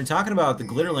 And you're talking about the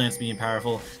Glitter Lance being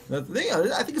powerful. The thing,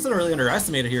 I think it's really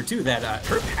underestimated here too, that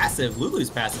her passive,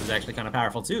 Lulu's passive, is actually kind of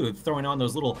powerful too, throwing on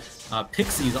those little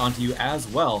pixies onto you as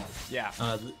well. Yeah.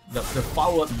 The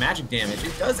follow-up magic damage,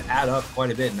 it does add up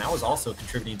quite a bit, and that was also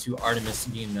contributing to Artemis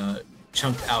being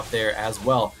chunked out there as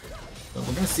well. But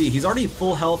we're going to see, he's already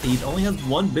full health, he only has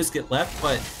 1 biscuit left,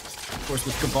 but of course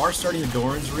with Kvar starting the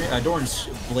Doran's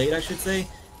Blade, I should say,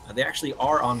 they actually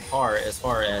are on par as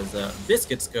far as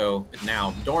biscuits go. But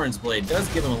now Doran's Blade does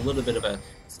give him a little bit of an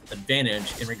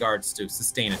advantage in regards to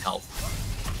sustain and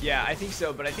health. Yeah, I think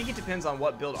so, but I think it depends on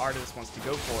what build Artemis wants to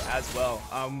go for as well.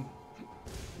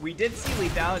 We did see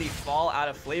lethality fall out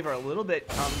of flavor a little bit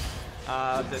come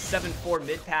the 7.4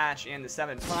 mid patch and the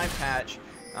 7.5 patch.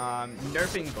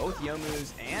 nerfing both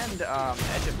Youmu's and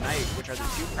Edge of Night, which are the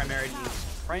two primary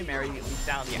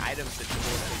lethality items that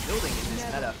people have been building in this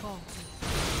meta.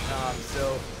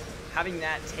 So having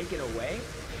that taken away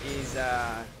is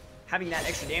having that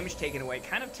extra damage taken away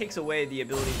kind of takes away the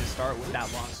ability to start with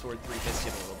that longsword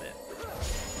 3-fisted a little bit.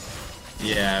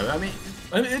 Yeah, I mean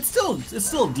it's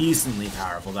still decently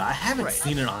powerful. But I haven't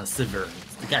seen it on a Sivir.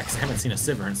 Because I haven't seen a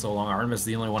Sivir in so long. Artemis is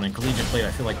the only one in Collegiate play I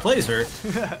feel like plays her.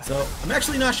 So I'm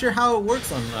actually not sure how it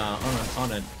works on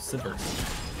a Sivir.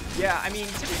 Yeah, I mean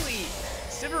typically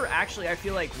Sivir actually I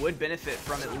feel like would benefit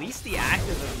from at least the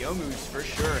active of Youmu's for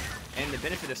sure. And the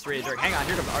benefit of straight Dirk. Hang on,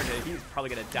 here comes RJ. He's probably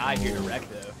gonna die here to Wreck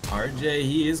though. RJ,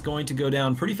 he is going to go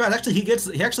down pretty fast. Actually,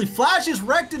 he actually flashes.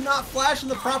 Wreck did not flash in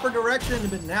the proper direction,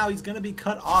 but now he's gonna be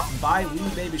cut off by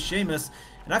Wee Baby Seamus.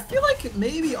 And I feel like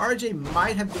maybe RJ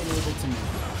might have been able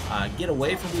to get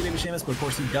away from Wee Baby Seamus, but of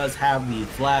course he does have the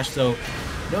flash. So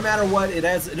no matter what, it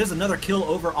is another kill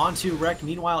over onto Wreck.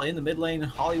 Meanwhile, in the mid lane,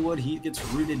 Hollywood, he gets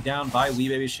rooted down by Wee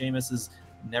Baby Seamus's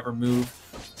never move.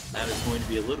 That is going to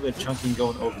be a little bit chunking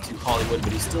going over to Hollywood,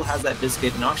 but he still has that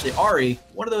biscuit. And actually, Ari,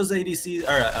 one of those ADC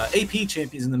or AP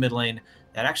champions in the mid lane,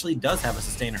 that actually does have a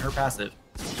sustain in her passive.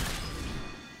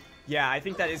 Yeah, I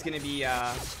think that is going to be.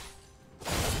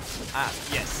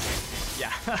 Yes.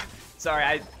 Yeah.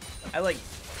 Sorry, I like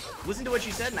listened to what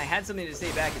you said, and I had something to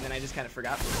say back, and then I just kind of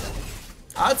forgot for a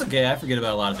second. It's okay. I forget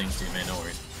about a lot of things too, man. No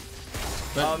worries.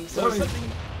 But,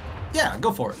 something. Yeah,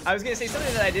 go for it. I was going to say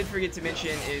something that I did forget to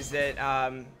mention is that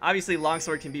obviously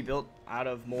longsword can be built out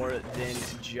of more than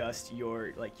just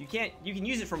your you can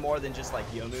use it for more than just like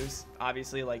Youmu's,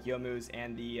 obviously like Youmu's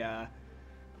and the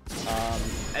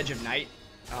Edge of Night.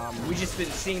 We've just been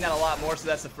seeing that a lot more, so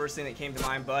that's the first thing that came to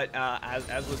mind. But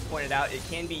as was pointed out, it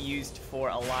can be used for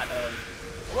a lot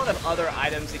of other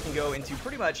items. It can go into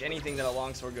pretty much anything that a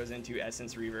longsword goes into,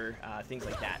 Essence Reaver, things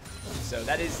like that. So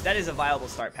that is a viable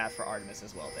start path for Artemis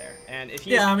as well there. And if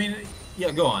he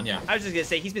go on, yeah. I was just gonna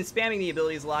say he's been spamming the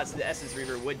abilities a lot, so the Essence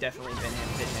Reaver would definitely fit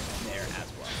him there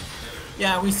as well.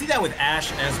 Yeah, we see that with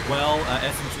Ashe as well.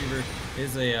 Essence Reaver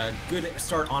is a good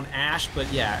start on Ashe,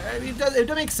 but yeah, I mean, it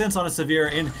does make sense on a Severe.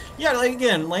 And yeah, like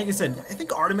I said, I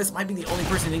think Artemis might be the only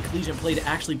person in Collegiate play to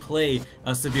actually play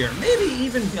a Severe. Maybe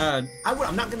even,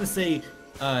 I'm not going to say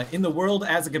in the world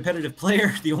as a competitive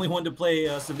player, the only one to play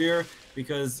Severe,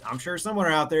 because I'm sure somewhere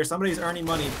out there, somebody's earning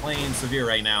money playing Severe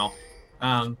right now.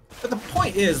 But the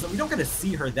point is that we don't get to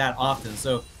see her that often,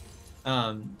 so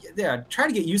yeah, trying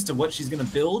to get used to what she's going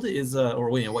to build is,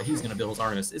 what he's going to build as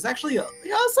Artemis is actually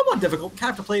somewhat difficult.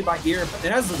 Kind of have to play it by ear, but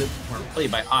it has to play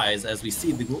by eyes, as we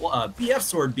see the BF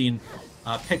sword being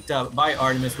picked up by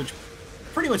Artemis, which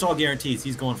pretty much all guarantees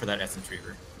he's going for that Essence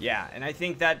Reaver. Yeah, and I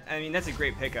think that, that's a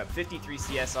great pickup. 53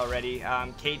 CS already.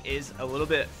 Kate is a little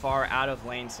bit far out of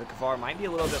lane, so Kavar might be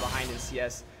a little bit behind in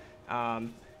CS,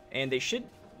 and they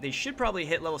should probably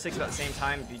hit level 6 about the same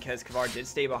time, because Kavar did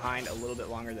stay behind a little bit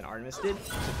longer than Artemis did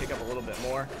to pick up a little bit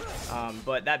more.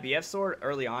 But that BF sword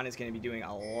early on is going to be doing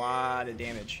a lot of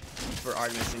damage for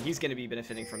Artemis, and he's going to be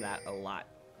benefiting from that a lot.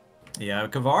 Yeah,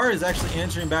 Kavar is actually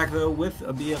answering back though with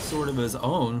a BF sword of his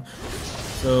own.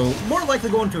 So more likely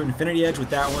going to Infinity Edge with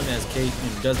that one, as Kate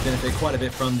does benefit quite a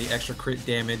bit from the extra crit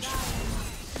damage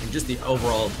and just the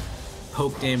overall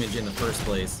poke damage in the first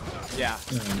place. Yeah.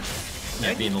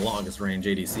 That being the longest range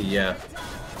ADC, yeah.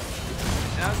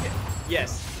 Okay.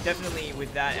 Yes, definitely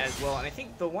with that as well. And I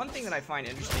think the one thing that I find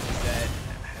interesting is that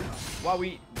while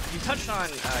you touched on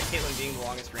Caitlyn being the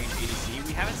longest range ADC,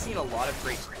 we haven't seen a lot of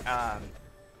great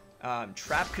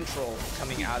trap control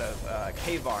coming out of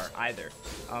Kavar either.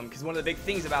 Because one of the big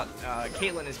things about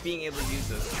Caitlyn is being able to use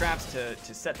those traps to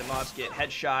set them up, get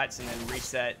headshots, and then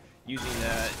reset using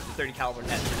the 30 caliber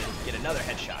net to get another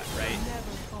headshot, right?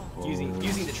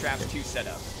 Using the traps to set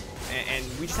up. And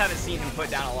we just haven't seen him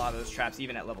put down a lot of those traps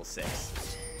even at level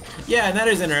 6. Yeah, and that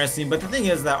is interesting, but the thing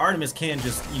is that Artemis can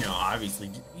just,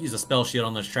 obviously use a spell shield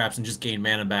on those traps and just gain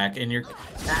mana back, and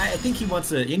I think he wants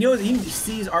to, he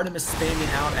sees Artemis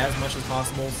spamming out as much as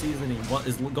possible, sees that he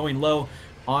is going low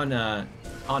on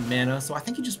mana, so I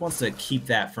think he just wants to keep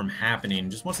that from happening,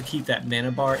 just wants to keep that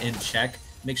mana bar in check,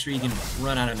 make sure he can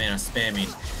run out of mana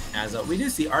spamming. As we do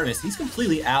see Artemis, he's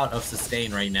completely out of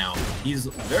sustain right now. He's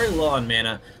very low on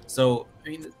mana, so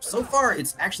so far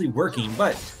it's actually working,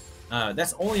 but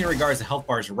that's only in regards to health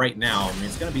bars right now.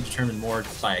 It's going to be determined more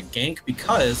by a gank,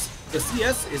 because the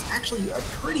CS is actually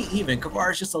pretty even.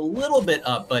 Kavar is just a little bit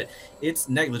up, but it's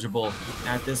negligible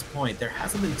at this point. There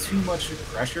hasn't been too much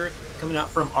pressure coming out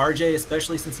from RJ,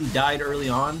 especially since he died early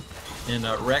on. And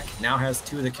Rek now has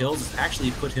 2 of the kills. It's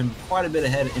actually put him quite a bit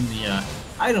ahead in the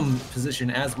item position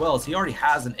as well, as he already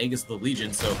has an Aegis of the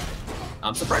Legion. So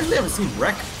I'm surprised we haven't seen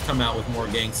Rek come out with more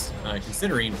ganks,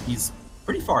 considering he's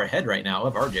pretty far ahead right now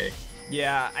of RJ.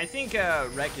 Yeah, I think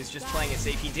Rek is just playing it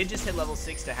safe. He did just hit level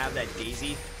 6 to have that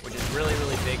Daisy, which is really,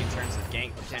 really big in terms of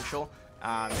gank potential.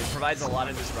 It provides a lot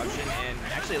of disruption, and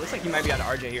actually it looks like he might be on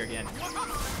RJ here again.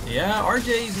 Yeah,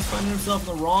 RJ is just finding himself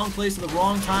in the wrong place at the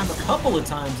wrong time a couple of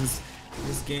times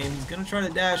this game. He's going to try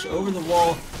to dash over the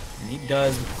wall, and he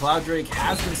does. Cloud Drake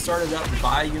has been started up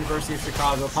by University of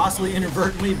Chicago, possibly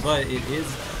inadvertently, but it is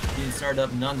being started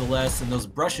up nonetheless, and those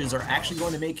brushes are actually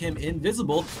going to make him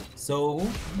invisible, so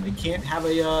they can't have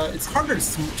a, it's harder to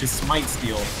smite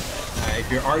steal.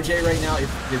 If you're RJ right now,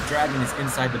 if the dragon is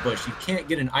inside the bush, you can't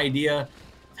get an idea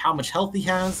of how much health he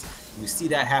has. We see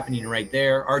that happening right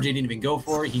there. RJ didn't even go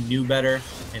for it, he knew better,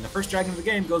 and the first dragon of the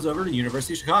game goes over to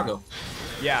University of Chicago.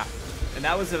 Yeah. And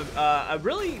that was a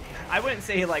really, I wouldn't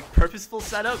say like purposeful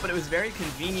setup, but it was very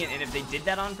convenient. And if they did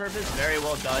that on purpose, very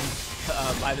well done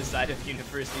by the side of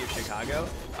University of Chicago.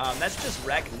 That's just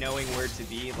Rek knowing where to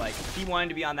be. Like, he wanted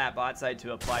to be on that bot side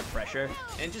to apply pressure,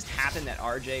 and it just happened that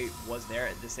RJ was there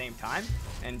at the same time.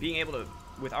 And being able to,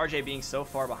 with RJ being so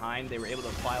far behind, they were able to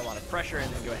apply a lot of pressure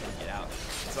and then go ahead and get out.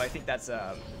 So I think that's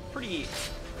pretty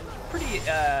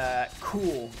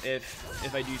cool,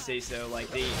 if I do say so. Like,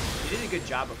 they did a good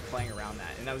job of playing around that,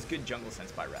 and that was good jungle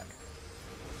sense by Rek.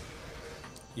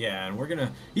 Yeah,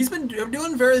 and he's been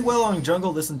doing very well on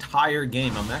jungle this entire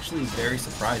game. I'm actually very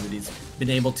surprised that he's been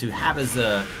able to have his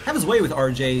way with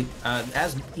RJ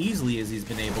as easily as he's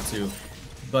been able to.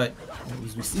 But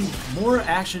as we see more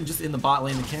action just in the bot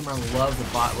lane, the camera loves the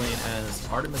bot lane as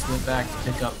Artemis went back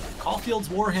to pick up Caulfield's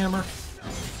Warhammer.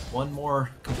 One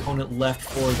more component left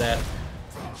for that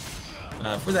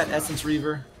Essence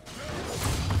Reaver.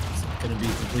 It's going to be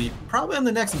complete probably on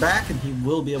the next back, and he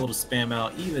will be able to spam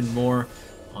out even more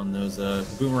on those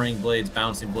boomerang blades,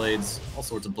 bouncing blades, all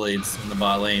sorts of blades in the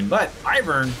bot lane. But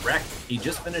Ivern, Rek, he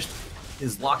just finished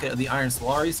his Locket of the Iron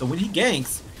Solari, so when he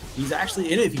ganks, he's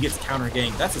actually, and if he gets counter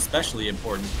ganked, that's especially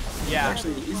important. Yeah. He's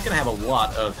going to have a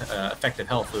lot of effective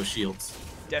health, those shields.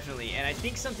 Definitely, and I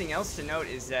think something else to note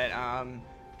is that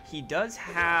he does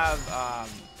have,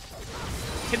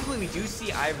 typically we do see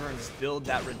Ivern's build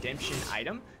that redemption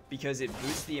item because it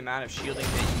boosts the amount of shielding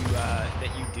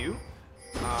that you do.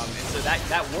 And so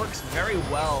that works very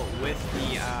well with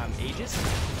the Aegis.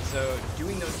 So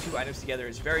doing those two items together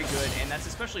is very good, and that's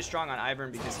especially strong on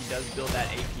Ivern because he does build that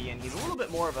AP, and he's a little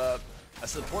bit more of a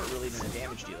support really than a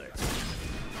damage dealer.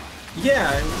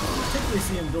 Yeah, I typically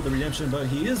see him build the redemption, but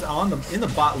he is in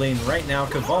the bot lane right now.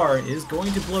 Kavar is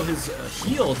going to blow his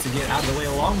heal to get out of the way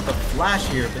along with the flash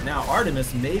here, but now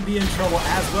Artemis may be in trouble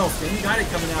as well. Standing Guided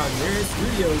coming out. There is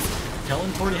Studios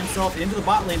teleporting himself into the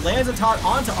bot lane, lands a taunt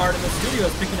onto Artemis.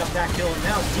 Studios picking up that kill, and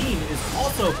now Dean is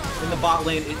also in the bot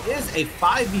lane. It is a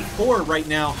 5v4 right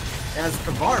now as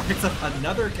Kavar picks up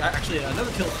another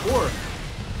kill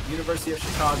for University of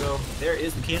Chicago. There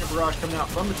is the Cannon Barrage coming out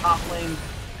from the top lane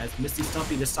as Misty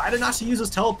Stumpy decided not to use his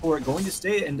teleport, going to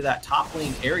stay into that top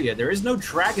lane area. There is no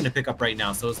dragon to pick up right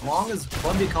now, so as long as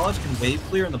Columbia College can wave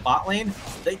clear in the bot lane,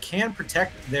 they can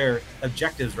protect their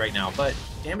objectives right now. But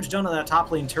damage done on that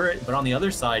top lane turret, but on the other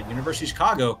side, University of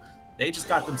Chicago, they just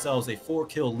got themselves a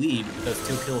 4-kill lead because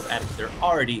 2 kills added to their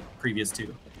already previous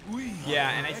 2.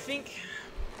 Yeah, and I think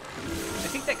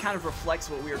that kind of reflects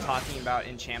what we were talking about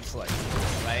in champ selection,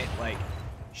 right? Like,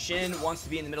 Shin wants to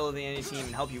be in the middle of the enemy team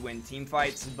and help you win team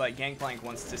fights, but Gangplank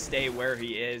wants to stay where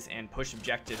he is and push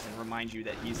objectives and remind you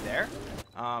that he's there.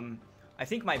 I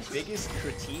think my biggest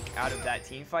critique out of that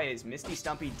team fight is Misty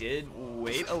Stumpy did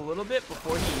wait a little bit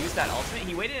before he used that ultimate.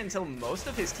 He waited until most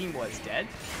of his team was dead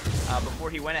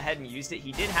before he went ahead and used it.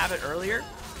 He did have it earlier,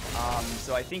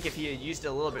 so I think if he had used it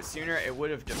a little bit sooner, it would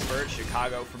have deferred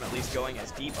Chicago from at least going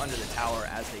as deep under the tower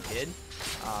as they did,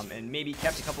 and maybe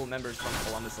kept a couple of members from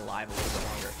Columbus alive a little bit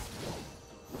longer.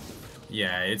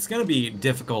 Yeah, it's going to be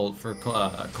difficult for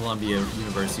Columbia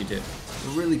University to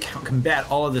really combat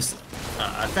all of this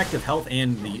effective health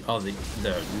and the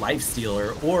life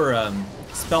stealer or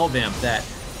spell vamp that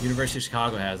University of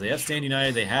Chicago has. They have Stand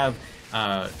United, they have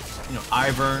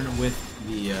Ivern with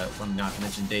the well, not to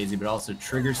mention Daisy, but also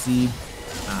Trigger Seed.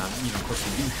 Of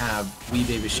course, we do have Wee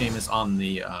Baby Seamus on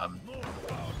the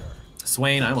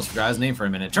Swain. I almost forgot his name for a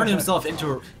minute. Turning himself into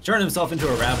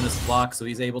a ravenous flock, so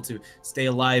he's able to stay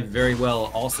alive very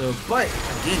well also. But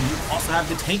again, you also have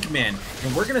the Tank Man,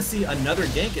 and we're gonna see another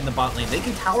gank in the bot lane. They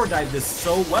can tower dive this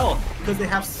so well because they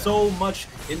have so much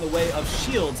in the way of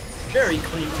shields. Very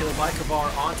clean kill by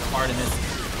Kavar onto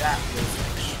Artemis. That was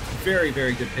very,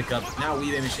 very good pickup. Now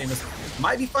Wee Baby Seamus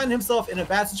might be finding himself in a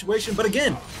bad situation, but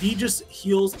again, he just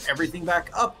heals everything back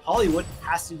up. Hollywood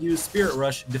has to use Spirit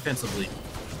Rush defensively.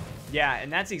 Yeah,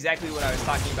 and that's exactly what I was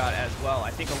talking about as well.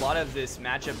 I think a lot of this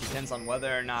matchup depends on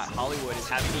whether or not Hollywood is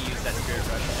having to use that Spirit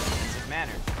Rush in a defensive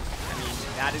manner. I mean,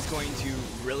 that is going to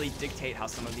really dictate how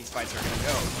some of these fights are going to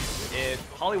go.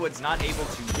 If Hollywood's not able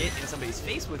to get in somebody's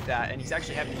face with that, and he's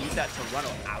actually having to use that to run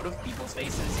out of people's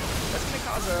faces, that's going to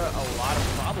cause a lot of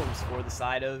problems for the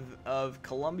side of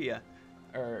Colombia.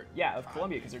 Or, yeah, of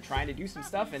Colombia, because they're trying to do some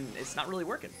stuff, and it's not really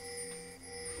working.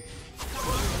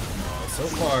 So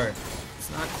far,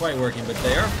 it's not quite working, but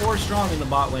they are 4 strong in the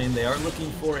bot lane. They are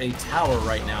looking for a tower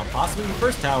right now, possibly the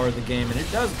first tower of the game, and it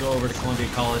does go over to Columbia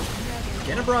College.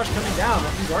 Again, a barrage coming down.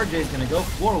 That means RJ is going to go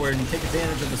forward and take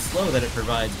advantage of the slow that it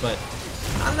provides, but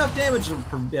not enough damage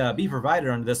to be provided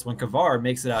on this one. Kavar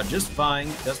makes it out just fine.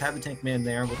 Does have the tank man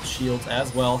there with the shields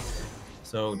as well.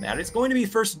 So that is going to be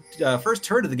first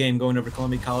turret of the game going over to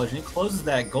Columbia College, and it closes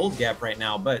that gold gap right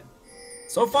now. But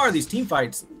so far, these team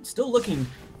fights still looking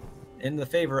in the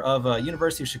favor of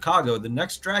University of Chicago. The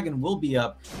next dragon will be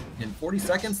up in 40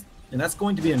 seconds, and that's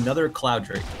going to be another Cloud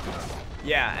Drake.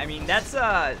 Yeah, I mean, that's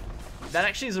that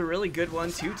actually is a really good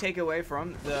one to take away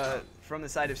from the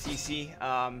side of CC.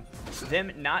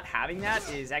 Them not having that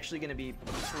is actually going to be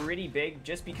pretty big,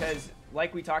 just because,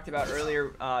 like we talked about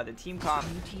earlier, the team comp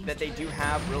that they do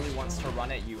have really wants to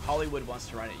run at you. Hollywood wants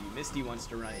to run at you. Misty wants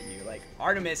to run at you. Like,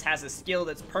 Artemis has a skill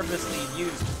that's purposely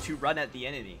used to run at the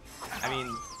enemy. I mean,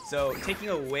 so taking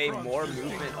away more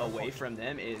movement away from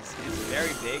them is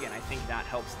very big, and I think that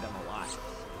helps them a lot.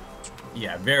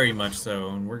 Yeah, very much so,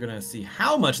 and we're going to see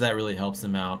how much that really helps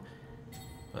them out.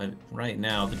 But right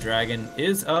now, the Dragon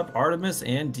is up. Artemis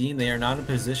and Dean, they are not in a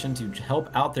position to help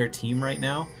out their team right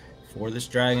now for this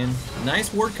Dragon.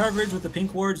 Nice ward coverage with the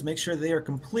pink wards. Make sure they are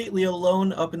completely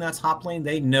alone up in that top lane.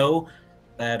 They know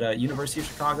that University of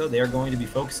Chicago, they are going to be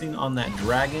focusing on that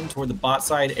Dragon toward the bot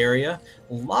side area.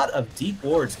 A lot of deep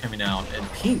wards coming out, and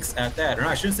pinks at that. Or no,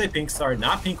 I shouldn't say pinks, sorry,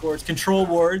 not pink wards, control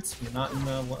wards. Not in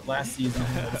the last season.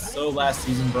 It's so last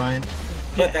season, Brian.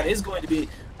 But that is going to be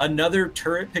another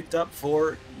turret picked up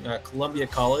for Columbia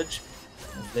College.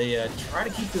 They try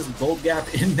to keep this gold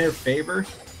gap in their favor.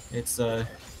 It's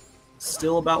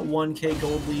still about 1K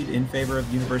gold lead in favor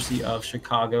of University of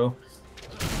Chicago.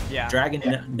 Yeah.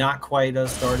 Dragon not quite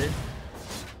started.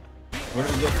 Where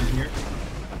do we go from here?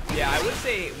 Yeah, I would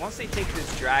say once they take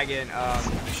this Dragon,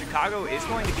 Chicago is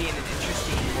going to be in an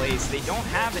interesting place. They don't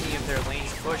have any of their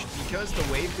lanes pushed because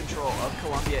the wave control of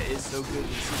Columbia is so good.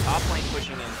 You see top lane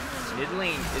pushing in, mid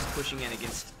lane is pushing in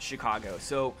against Chicago.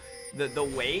 So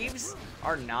the waves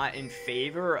are not in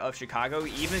favor of Chicago,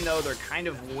 even though they're kind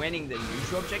of winning the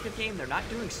neutral objective game. They're not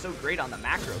doing so great on the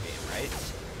macro game, right?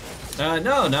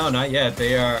 No, not yet.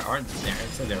 They aren't there.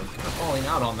 So they're kind of falling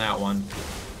out on that one.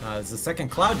 As the second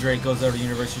Cloud Drake goes over to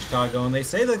University of Chicago, and they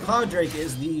say the Cloud Drake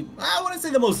is I wouldn't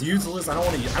say the most useless. I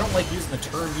don't like using the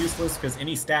term useless because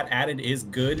any stat added is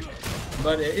good,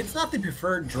 but it's not the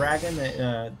preferred Dragon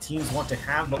that teams want to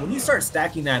have. But when you start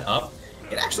stacking that up,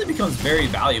 it actually becomes very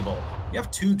valuable. You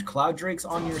have 2 Cloud Drakes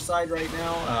on your side right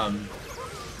now.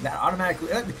 That automatically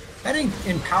that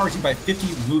empowers you by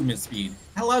 50 movement speed.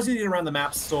 That allows you to get around the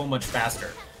map so much faster.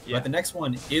 Yeah. But the next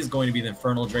one is going to be the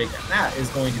Infernal Drake, and that is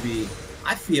going to be,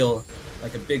 I feel,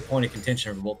 like a big point of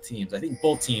contention for both teams. I think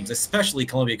both teams, especially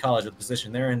Columbia College, the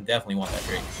position they're in, definitely want that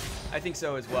Drake. I think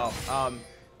so as well.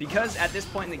 Because at this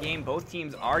point in the game, both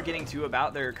teams are getting to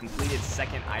about their completed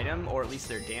second item, or at least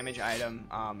their damage item,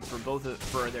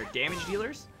 for their damage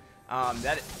dealers.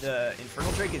 That the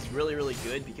Infernal Drake is really, really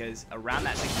good because around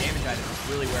that second damage item is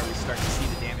really where we start to see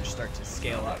the damage start to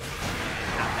scale up.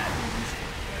 Have that be useful.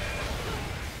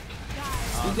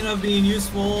 Speaking of being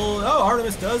useful,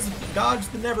 Artemis does dodge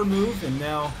the never move, and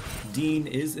now Dean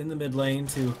is in the mid lane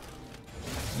to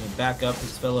back up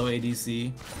his fellow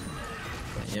ADC.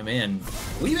 But yeah, man,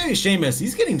 Lee Seamus,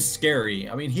 he's getting scary.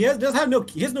 I mean, he has no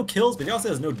kills, but he also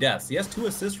has no deaths. He has 2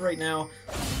 assists right now.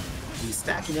 He's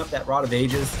stacking up that Rod of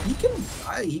Ages. He can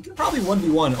probably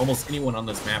 1v1 almost anyone on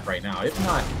this map right now, if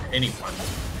not anyone.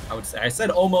 I would say. I said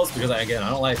almost because I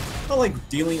don't like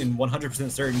dealing in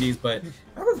 100% certainties, but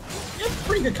I have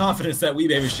pretty good confidence that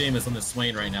Seamus on this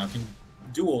Swain right now can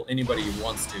duel anybody he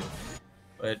wants to.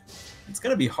 But it's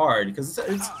gonna be hard because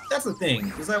that's the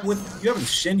thing. Is that with you have a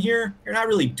Shin here, you're not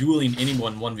really dueling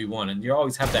anyone 1v1, and you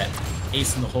always have that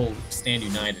ace in the hole Stand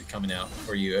United coming out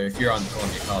for you if you're on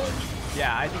Columbia College.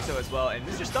 Yeah, I think so as well. And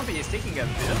Mr. Stumpy is taking a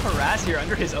bit of harass here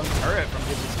under his own turret from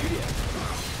Ghibli Studio.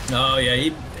 Oh yeah,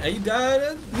 he's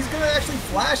gonna actually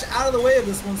flash out of the way of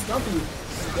this one. Stumpy, he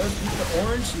does beat the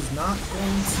orange. He's not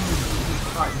going to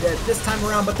be caught dead this time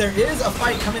around, but there is a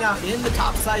fight coming out in the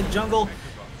top side jungle.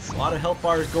 A lot of health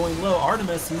bars going low.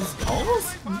 Artemis, he's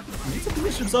almost needs to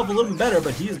position himself a little bit better,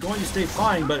 but he is going to stay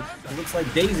fine. But it looks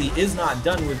like Daisy is not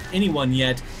done with anyone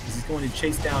yet. He's going to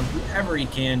chase down whoever he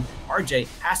can. RJ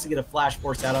has to get a flash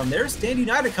force out on him. There's Stand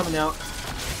United coming out.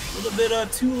 A little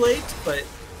bit too late, but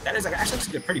that is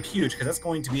actually pretty huge because that's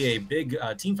going to be a big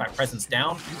team fight presence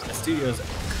down. The Studios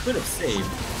could have saved,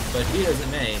 but be it as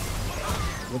it may,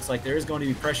 looks like there is going to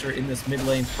be pressure in this mid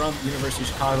lane from University of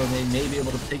Chicago, and they may be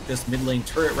able to take this mid lane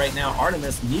turret right now.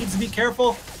 Artemis needs to be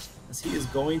careful as he is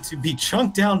going to be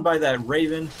chunked down by that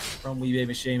Raven from Wee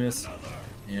Baby Seamus.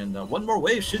 And one more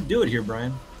wave should do it here,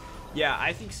 Brian. Yeah,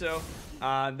 I think so.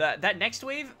 That next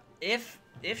wave, if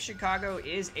Chicago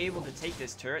is able to take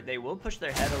this turret, they will push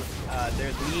their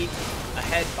lead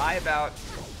ahead by about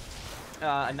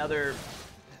another,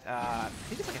 I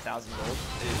think it's like 1,000 gold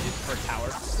per tower.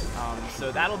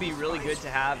 So that'll be really good to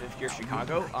have if you're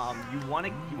Chicago. You want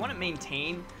to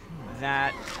maintain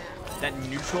that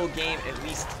neutral game, at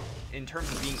least in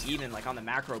terms of being even, like on the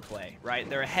macro play, right?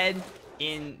 They're ahead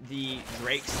in the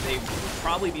Drakes. They will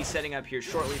probably be setting up here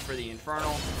shortly for the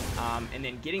Infernal, and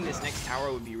then getting this next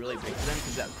tower would be really big for them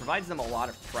because that provides them a lot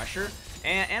of pressure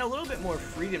and a little bit more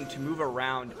freedom to move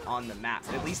around on the map.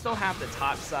 At least they'll have the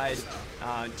top side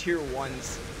tier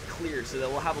 1s cleared, so that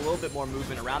we'll have a little bit more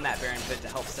movement around that Baron pit to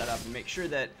help set up and make sure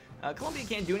that Columbia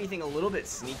can't do anything a little bit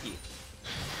sneaky.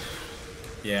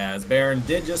 Yeah, as Baron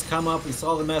did just come up, we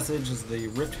saw the message as the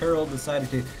Rift Herald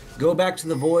decided to go back to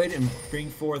the Void and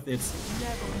bring forth its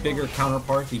bigger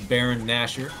counterpart, the Baron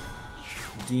Nashor.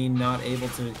 Dean not able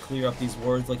to clear up these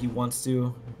wards like he wants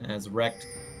to, as Wrecked.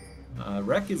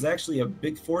 Wreck is actually a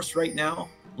big force right now.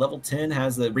 Level 10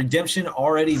 has the Redemption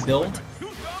already built,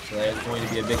 so that is going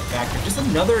to be a big factor. Just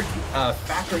another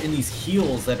factor in these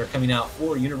heals that are coming out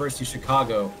for University of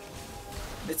Chicago.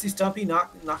 Mitzi Stumpy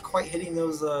not quite hitting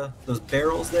those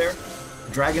barrels there.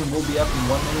 Dragon will be up in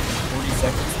 1 minute and 40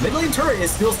 seconds. Mid lane turret is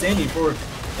still standing for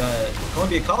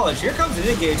Columbia College. Here comes an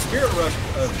engage. Spirit Rush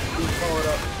being followed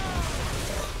up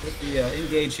with the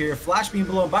engage here. Flash being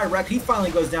blown by Wreck. He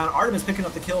finally goes down. Artemis picking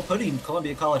up the kill, putting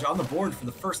Columbia College on the board for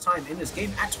the first time in this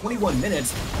game at 21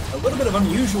 minutes. A little bit of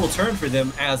unusual turn for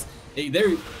them, as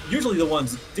they're usually the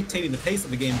ones dictating the pace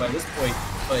of the game by this point,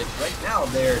 but right now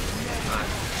they're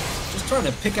just trying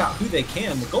to pick out who they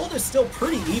can. The gold is still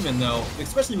pretty even though,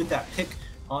 especially with that pick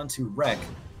onto Wreck.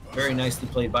 Very nicely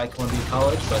played by Columbia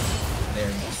College, but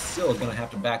they're still going to have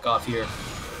to back off here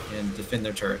and defend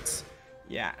their turrets.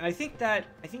 Yeah, and I think that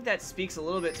speaks a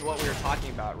little bit to what we were talking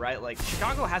about, right? Like,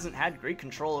 Chicago hasn't had great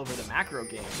control over the macro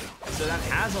game, so that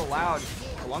has allowed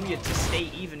Columbia to stay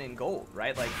even in gold,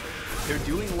 right? Like, they're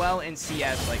doing well in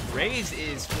CS. Like, Raze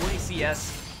is 40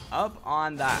 CS up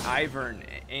on that Ivern,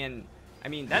 and I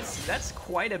mean, that's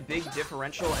quite a big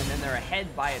differential, and then they're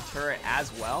ahead by a turret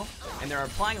as well, and they're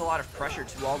applying a lot of pressure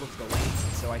to all of the lanes.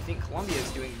 So I think Columbia is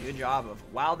doing a good job of,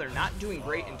 while they're not doing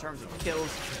great in terms of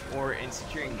kills or in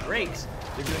securing Drakes,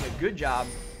 they're doing a good job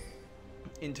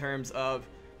in terms of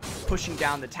pushing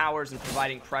down the towers and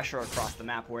providing pressure across the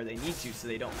map where they need to so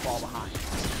they don't fall behind.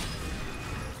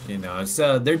 You know, it's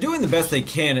they're doing the best they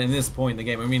can in this point in the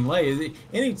game. I mean, like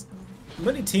any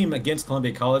team against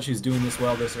Columbia College who's doing this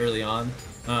well this early on,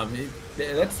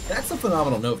 that's a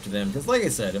phenomenal note to them, because like I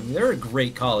said, I mean, they're a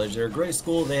great college, they're a great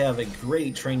school, they have a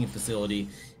great training facility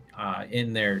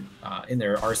in their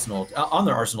arsenal, on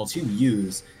their arsenal to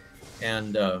use,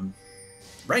 and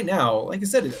right now, like I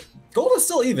said, gold is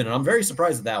still even, and I'm very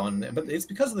surprised at that one, but it's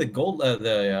because of the gold,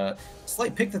 the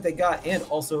slight pick that they got, and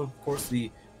also of course the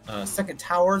second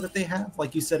tower that they have.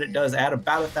 Like you said, it does add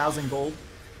about 1,000 gold.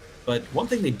 But one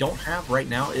thing they don't have right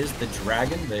now is the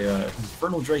Dragon. The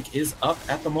Infernal Drake is up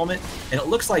at the moment, and it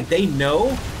looks like they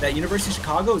know that University of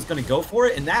Chicago is going to go for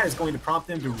it, and that is going to prompt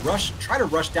them to try to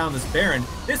rush down this Baron.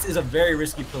 This is a very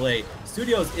risky play.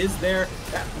 Studios is there.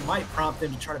 That might prompt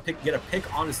them to try to get a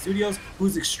pick on the Studios,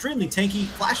 who's extremely tanky,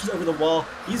 flashes over the wall.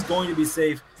 He's going to be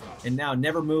safe, and now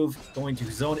Never Move going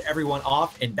to zone everyone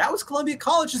off, and that was Columbia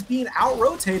College just being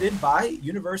out-rotated by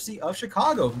University of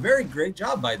Chicago. Very great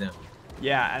job by them.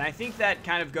 Yeah, and I think that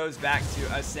kind of goes back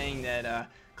to us saying that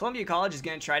Columbia College is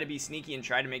going to try to be sneaky and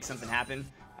try to make something happen.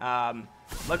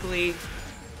 Luckily,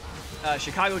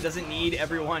 Chicago doesn't need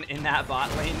everyone in that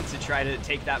bot lane to try to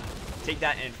take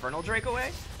that Infernal Drake away.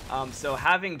 So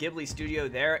having Ghibli Studio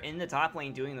there in the top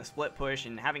lane doing the split push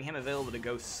and having him available to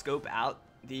go scope out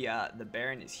the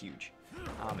Baron is huge.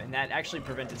 And that actually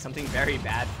prevented something very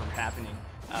bad from happening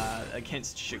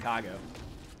against Chicago.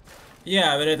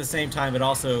 Yeah, but at the same time, it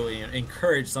also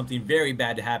encouraged something very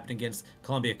bad to happen against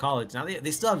Columbia College. Now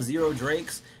they still have 0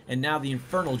 Drakes, and now the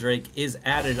Infernal Drake is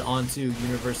added onto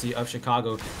University of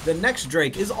Chicago. The next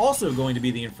Drake is also going to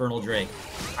be the Infernal Drake.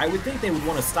 I would think they would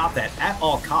want to stop that at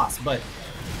all costs, but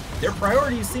their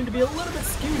priorities seem to be a little bit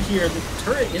skewed here. The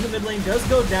turret in the mid lane does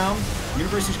go down.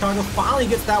 University of Chicago finally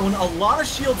gets that one. A lot of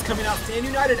shields coming out. Stand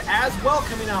United as well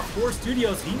coming out for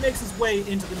Studios. He makes his way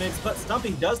into the mix, but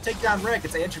Stumpy does take down Rick.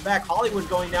 It's answered back. Hollywood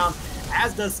going down,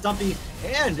 as does Stumpy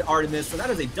and Artemis. So that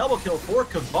is a double kill for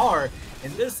Kavar.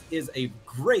 And this is a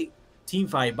great team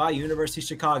fight by University of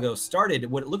Chicago. Started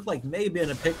what it looked like may have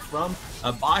been a pick from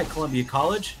by Columbia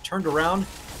College. Turned around.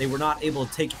 They were not able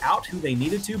to take out who they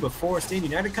needed to before Stand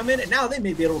United come in, and now they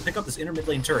may be able to pick up this inner mid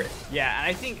lane turret. Yeah, and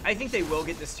I think they will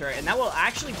get this turret, and that will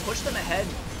actually push them ahead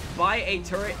by a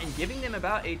turret and giving them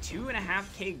about a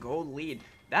 2.5K gold lead.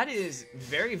 That is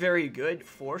very, very good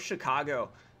for Chicago.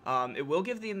 It will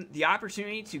give them the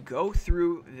opportunity to go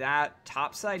through that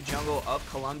topside jungle of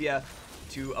Columbia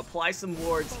to apply some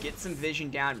wards, get some vision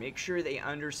down, make sure they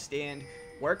understand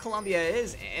where Columbia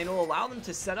is, and it will allow them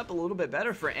to set up a little bit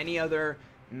better for any other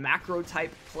macro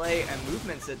type play and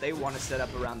movements that they want to set up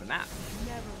around the map.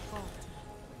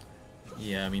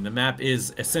 Yeah, I mean, the map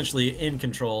is essentially in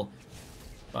control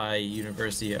by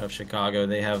University of Chicago.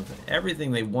 They have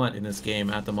everything they want in this game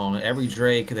at the moment. Every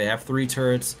Drake, they have 3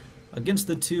 turrets against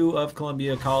the 2 of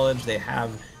Columbia College. They have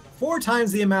 4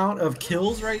 times the amount of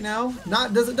kills right now.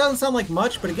 Doesn't sound like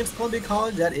much, but against Columbia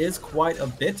College, that is quite a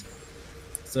bit.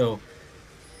 So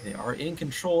they are in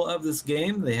control of this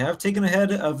game. They have taken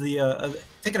ahead of the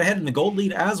in the gold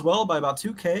lead as well by about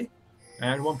 2K.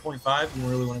 At 1.5. You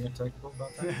really want to get technical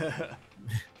about that?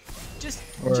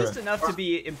 just enough to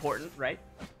be important, right?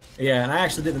 Yeah, and I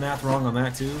actually did the math wrong on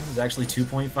that too. It was actually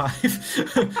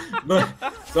 2.5. But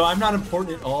so I'm not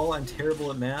important at all. I'm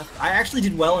terrible at math. I actually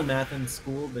did well in math in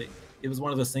school, but it was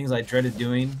one of those things I dreaded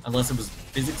doing unless it was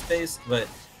physics based. But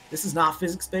this is not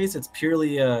physics based. It's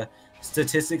purely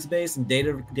statistics based and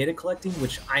data collecting,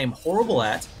 which I am horrible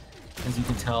at. As you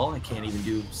can tell, I can't even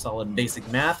do solid basic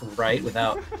math right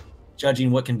without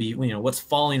judging what can be, what's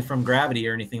falling from gravity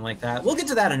or anything like that. We'll get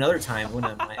to that another time when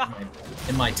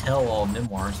in my tell-all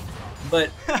memoirs. But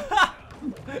I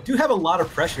do have a lot of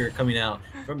pressure coming out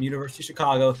from University of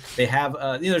Chicago. They have,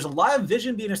 there's a lot of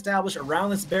vision being established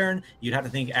around this Baron. You'd have to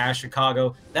think as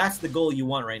Chicago. That's the goal you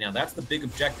want right now. That's the big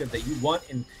objective that you want.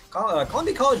 In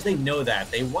Columbia College, they know that.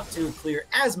 They want to clear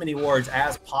as many wards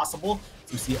as possible.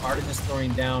 So you see Artemis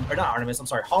throwing down, or not Artemis, I'm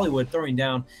sorry, Hollywood throwing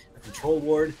down control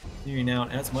ward, clearing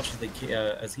out as much as they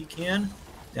as he can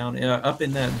down up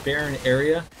in that barren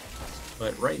area.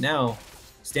 But right now,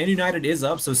 Stand United is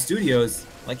up, so Studios,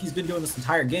 like he's been doing this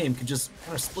entire game, could just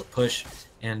kind of split push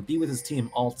and be with his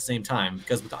team all at the same time.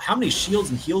 Because with how many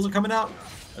shields and heals are coming out,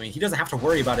 I mean, he doesn't have to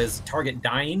worry about his target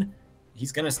dying.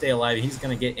 He's gonna stay alive. He's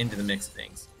gonna get into the mix of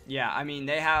things. Yeah, I mean,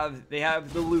 they have the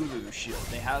Lulu shield,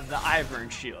 they have the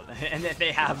Ivern shield, and then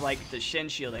they have like the Shen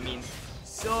shield. I mean,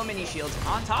 so many shields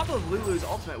on top of Lulu's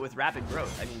ultimate with rapid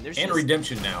growth. I mean, there's and just,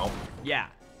 redemption now. Yeah,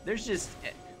 there's just,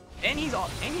 and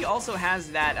he also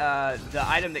has that the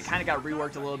item that kind of got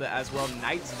reworked a little bit as well.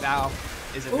 Knight's Vow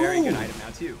is a very good item now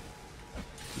too.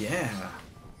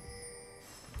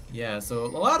 Yeah, so a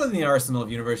lot of the arsenal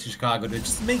of University of Chicago to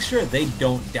just make sure they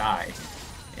don't die,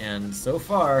 and so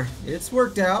far it's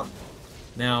worked out.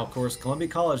 Now, of course, Columbia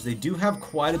College, they do have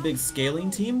quite a big scaling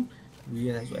team.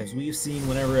 As we've seen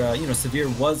whenever, Severe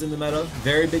was in the meta,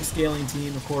 very big scaling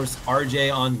team. Of course,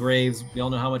 RJ on Graves, we all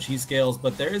know how much he scales,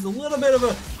 but there is a little bit of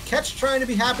a catch trying to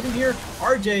be happening here.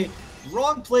 RJ,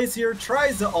 wrong place here,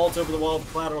 tries to ult over the wall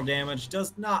with collateral damage,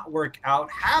 does not work out,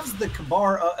 has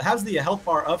the health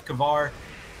bar of Kavar,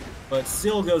 but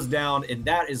still goes down, and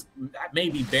that may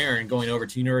be Baron going over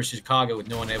to University of Chicago with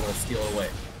no one able to steal away.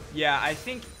 Yeah, I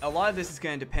think a lot of this is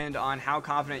going to depend on how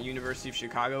confident University of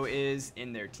Chicago is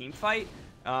in their team fight.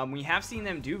 We have seen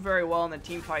them do very well in the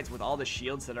team fights with all the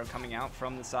shields that are coming out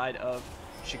from the side of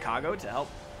Chicago to help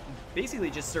basically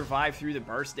just survive through the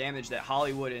burst damage that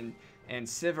Hollywood and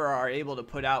Sivir are able to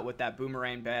put out with that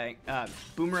boomerang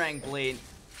blade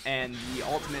and the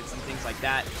ultimates and things like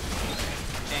that.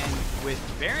 And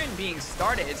with Baron being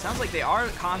started, it sounds like they are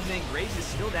confident. Graves is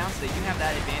still down, so they do have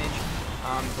that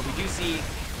advantage. But we do see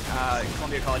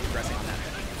Columbia College progressing on that.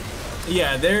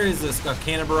 Yeah, there is a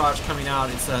cannon barrage coming out.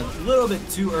 It's a little bit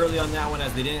too early on that one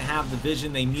as they didn't have the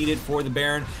vision they needed for the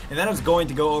Baron. And that is going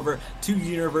to go over to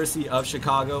University of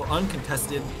Chicago,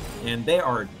 uncontested. And they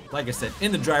are, like I said,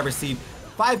 in the driver's seat.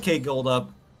 5K gold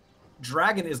up.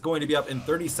 Dragon is going to be up in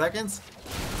 30 seconds.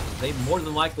 They more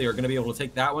than likely are going to be able to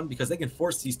take that one because they can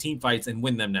force these team fights and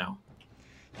win them now.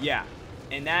 Yeah,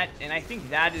 and I think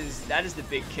that is the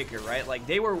big kicker, right? Like,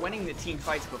 they were winning the team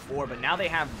fights before, but now they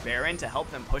have Baron to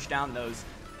help them push down those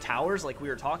towers like we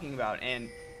were talking about, and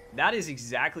that is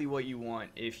exactly what you want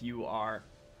if you are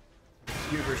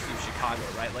University of Chicago,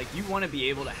 right? Like, you want to be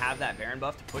able to have that Baron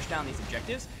buff to push down these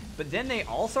objectives, but then they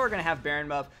also are going to have Baron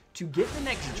buff to get the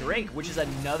next Drake, which is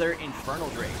another Infernal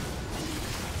Drake.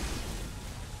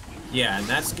 Yeah, and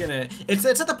that's gonna, it's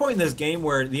at the point in this game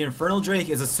where the Infernal Drake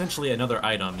is essentially another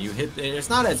item. You hit, it's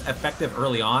not as effective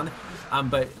early on,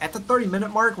 but at the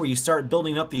 30-minute mark where you start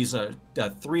building up these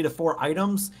 3 to 4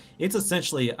 items, it's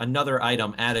essentially another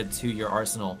item added to your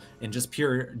arsenal and just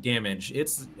pure damage.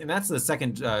 And that's the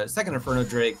second Inferno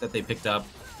Drake that they picked up.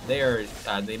 They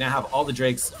now have all the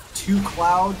Drakes, 2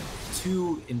 Cloud,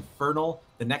 2 Infernal.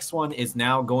 The next one is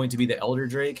now going to be the Elder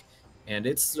Drake. And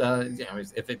it's, you know,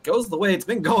 if it goes the way it's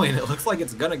been going, it looks like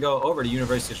it's going to go over to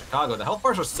University of Chicago. The health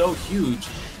bars are so huge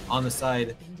on the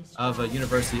side of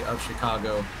University of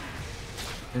Chicago.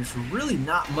 There's really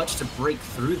not much to break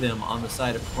through them on the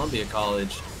side of Columbia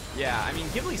College. Yeah, I mean,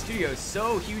 Ghibli Studio is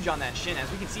so huge on that Shin.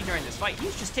 As we can see during this fight,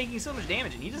 he's just taking so much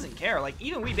damage, and he doesn't care. Like,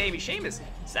 even wee baby Seamus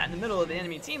sat in the middle of the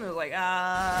enemy team and was like,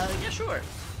 yeah, sure.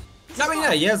 I mean,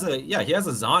 yeah, he has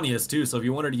a Zonius too, so if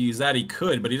you wanted to use that, he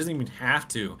could, but he doesn't even have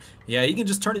to. Yeah, he can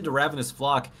just turn into Ravenous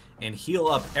Flock and heal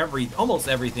up almost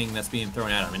everything that's being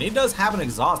thrown at him. And he does have an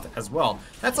exhaust as well.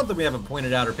 That's something we haven't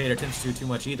pointed out or paid attention to too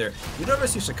much either.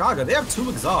 University of Chicago, they have 2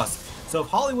 exhausts. So if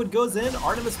Hollywood goes in,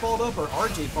 Artemis followed up, or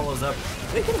RJ follows up,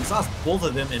 they can exhaust both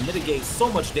of them and mitigate so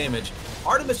much damage.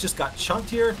 Artemis just got chunked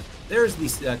here. There's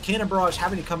the Cannon Barrage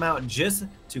having to come out just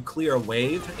to clear a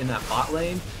wave in that bot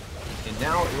lane. And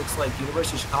now it looks like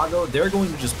University of Chicago, they're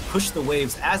going to just push the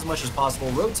waves as much as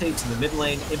possible, rotate to the mid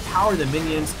lane, empower the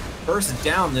minions, burst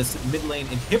down this mid lane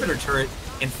inhibitor turret,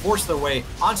 and force their way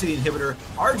onto the inhibitor.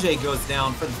 RJ goes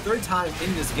down for the 3rd time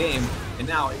in this game, and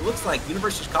now it looks like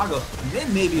University of Chicago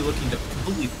may be looking to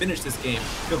completely finish this game.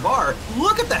 Kavar,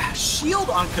 look at the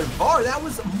shield on Kavar. That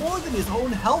was more than his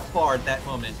own health bar at that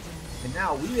moment. And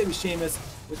now wee baby Seamus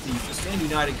with the Stand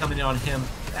United coming in on him.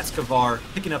 That's Kavar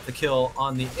picking up the kill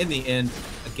in the end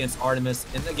against Artemis.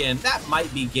 And again, that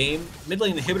might be game. Mid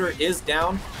lane inhibitor is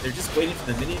down. They're just waiting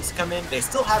for the minions to come in. They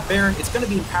still have Baron. It's going to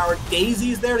be empowered.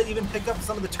 Daisy's there to even pick up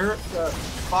some of the turret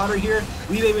fodder here.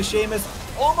 Wee baby Seamus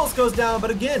almost goes down, but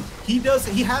again, he has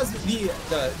the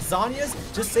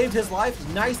Zonias just saved his life.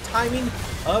 Nice timing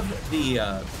of the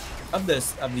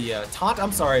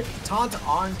taunt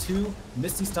onto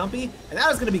Misty Stumpy, and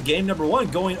that is going to be game number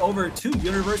 1 going over to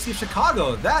University of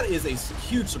Chicago. That is a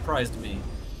huge surprise to me.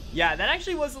 Yeah, that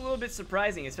actually was a little bit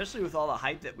surprising, especially with all the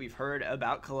hype that we've heard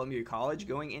about Columbia College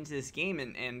going into this game,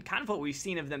 and kind of what we've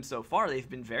seen of them so far. They've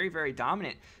been very, very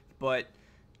dominant, but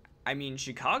I mean,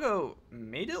 Chicago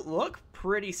made it look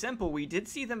pretty simple. We did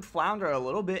see them flounder a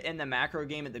little bit in the macro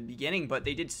game at the beginning, but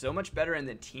they did so much better in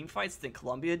the team fights than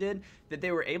Columbia did that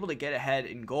they were able to get ahead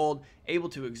in gold, able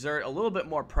to exert a little bit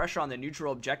more pressure on the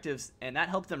neutral objectives, and that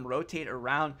helped them rotate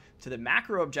around to the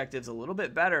macro objectives a little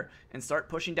bit better and start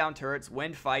pushing down turrets,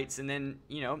 win fights, and then,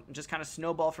 you know, just kind of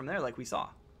snowball from there like we saw.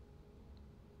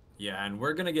 Yeah, and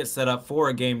we're going to get set up for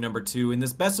a game number 2 in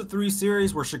this best of 3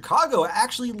 series where Chicago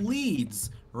actually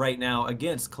leads right now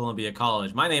against Columbia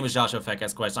College. My name is Joshua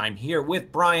Fekesquest. I'm here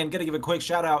with Brian. Gonna give a quick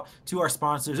shout out to our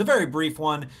sponsors, a very brief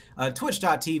one,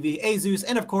 Twitch.tv, Azus,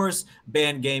 and of course,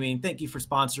 Band Gaming. Thank you for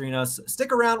sponsoring us.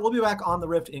 Stick around. We'll be back on the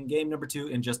Rift in game number 2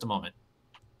 in just a moment.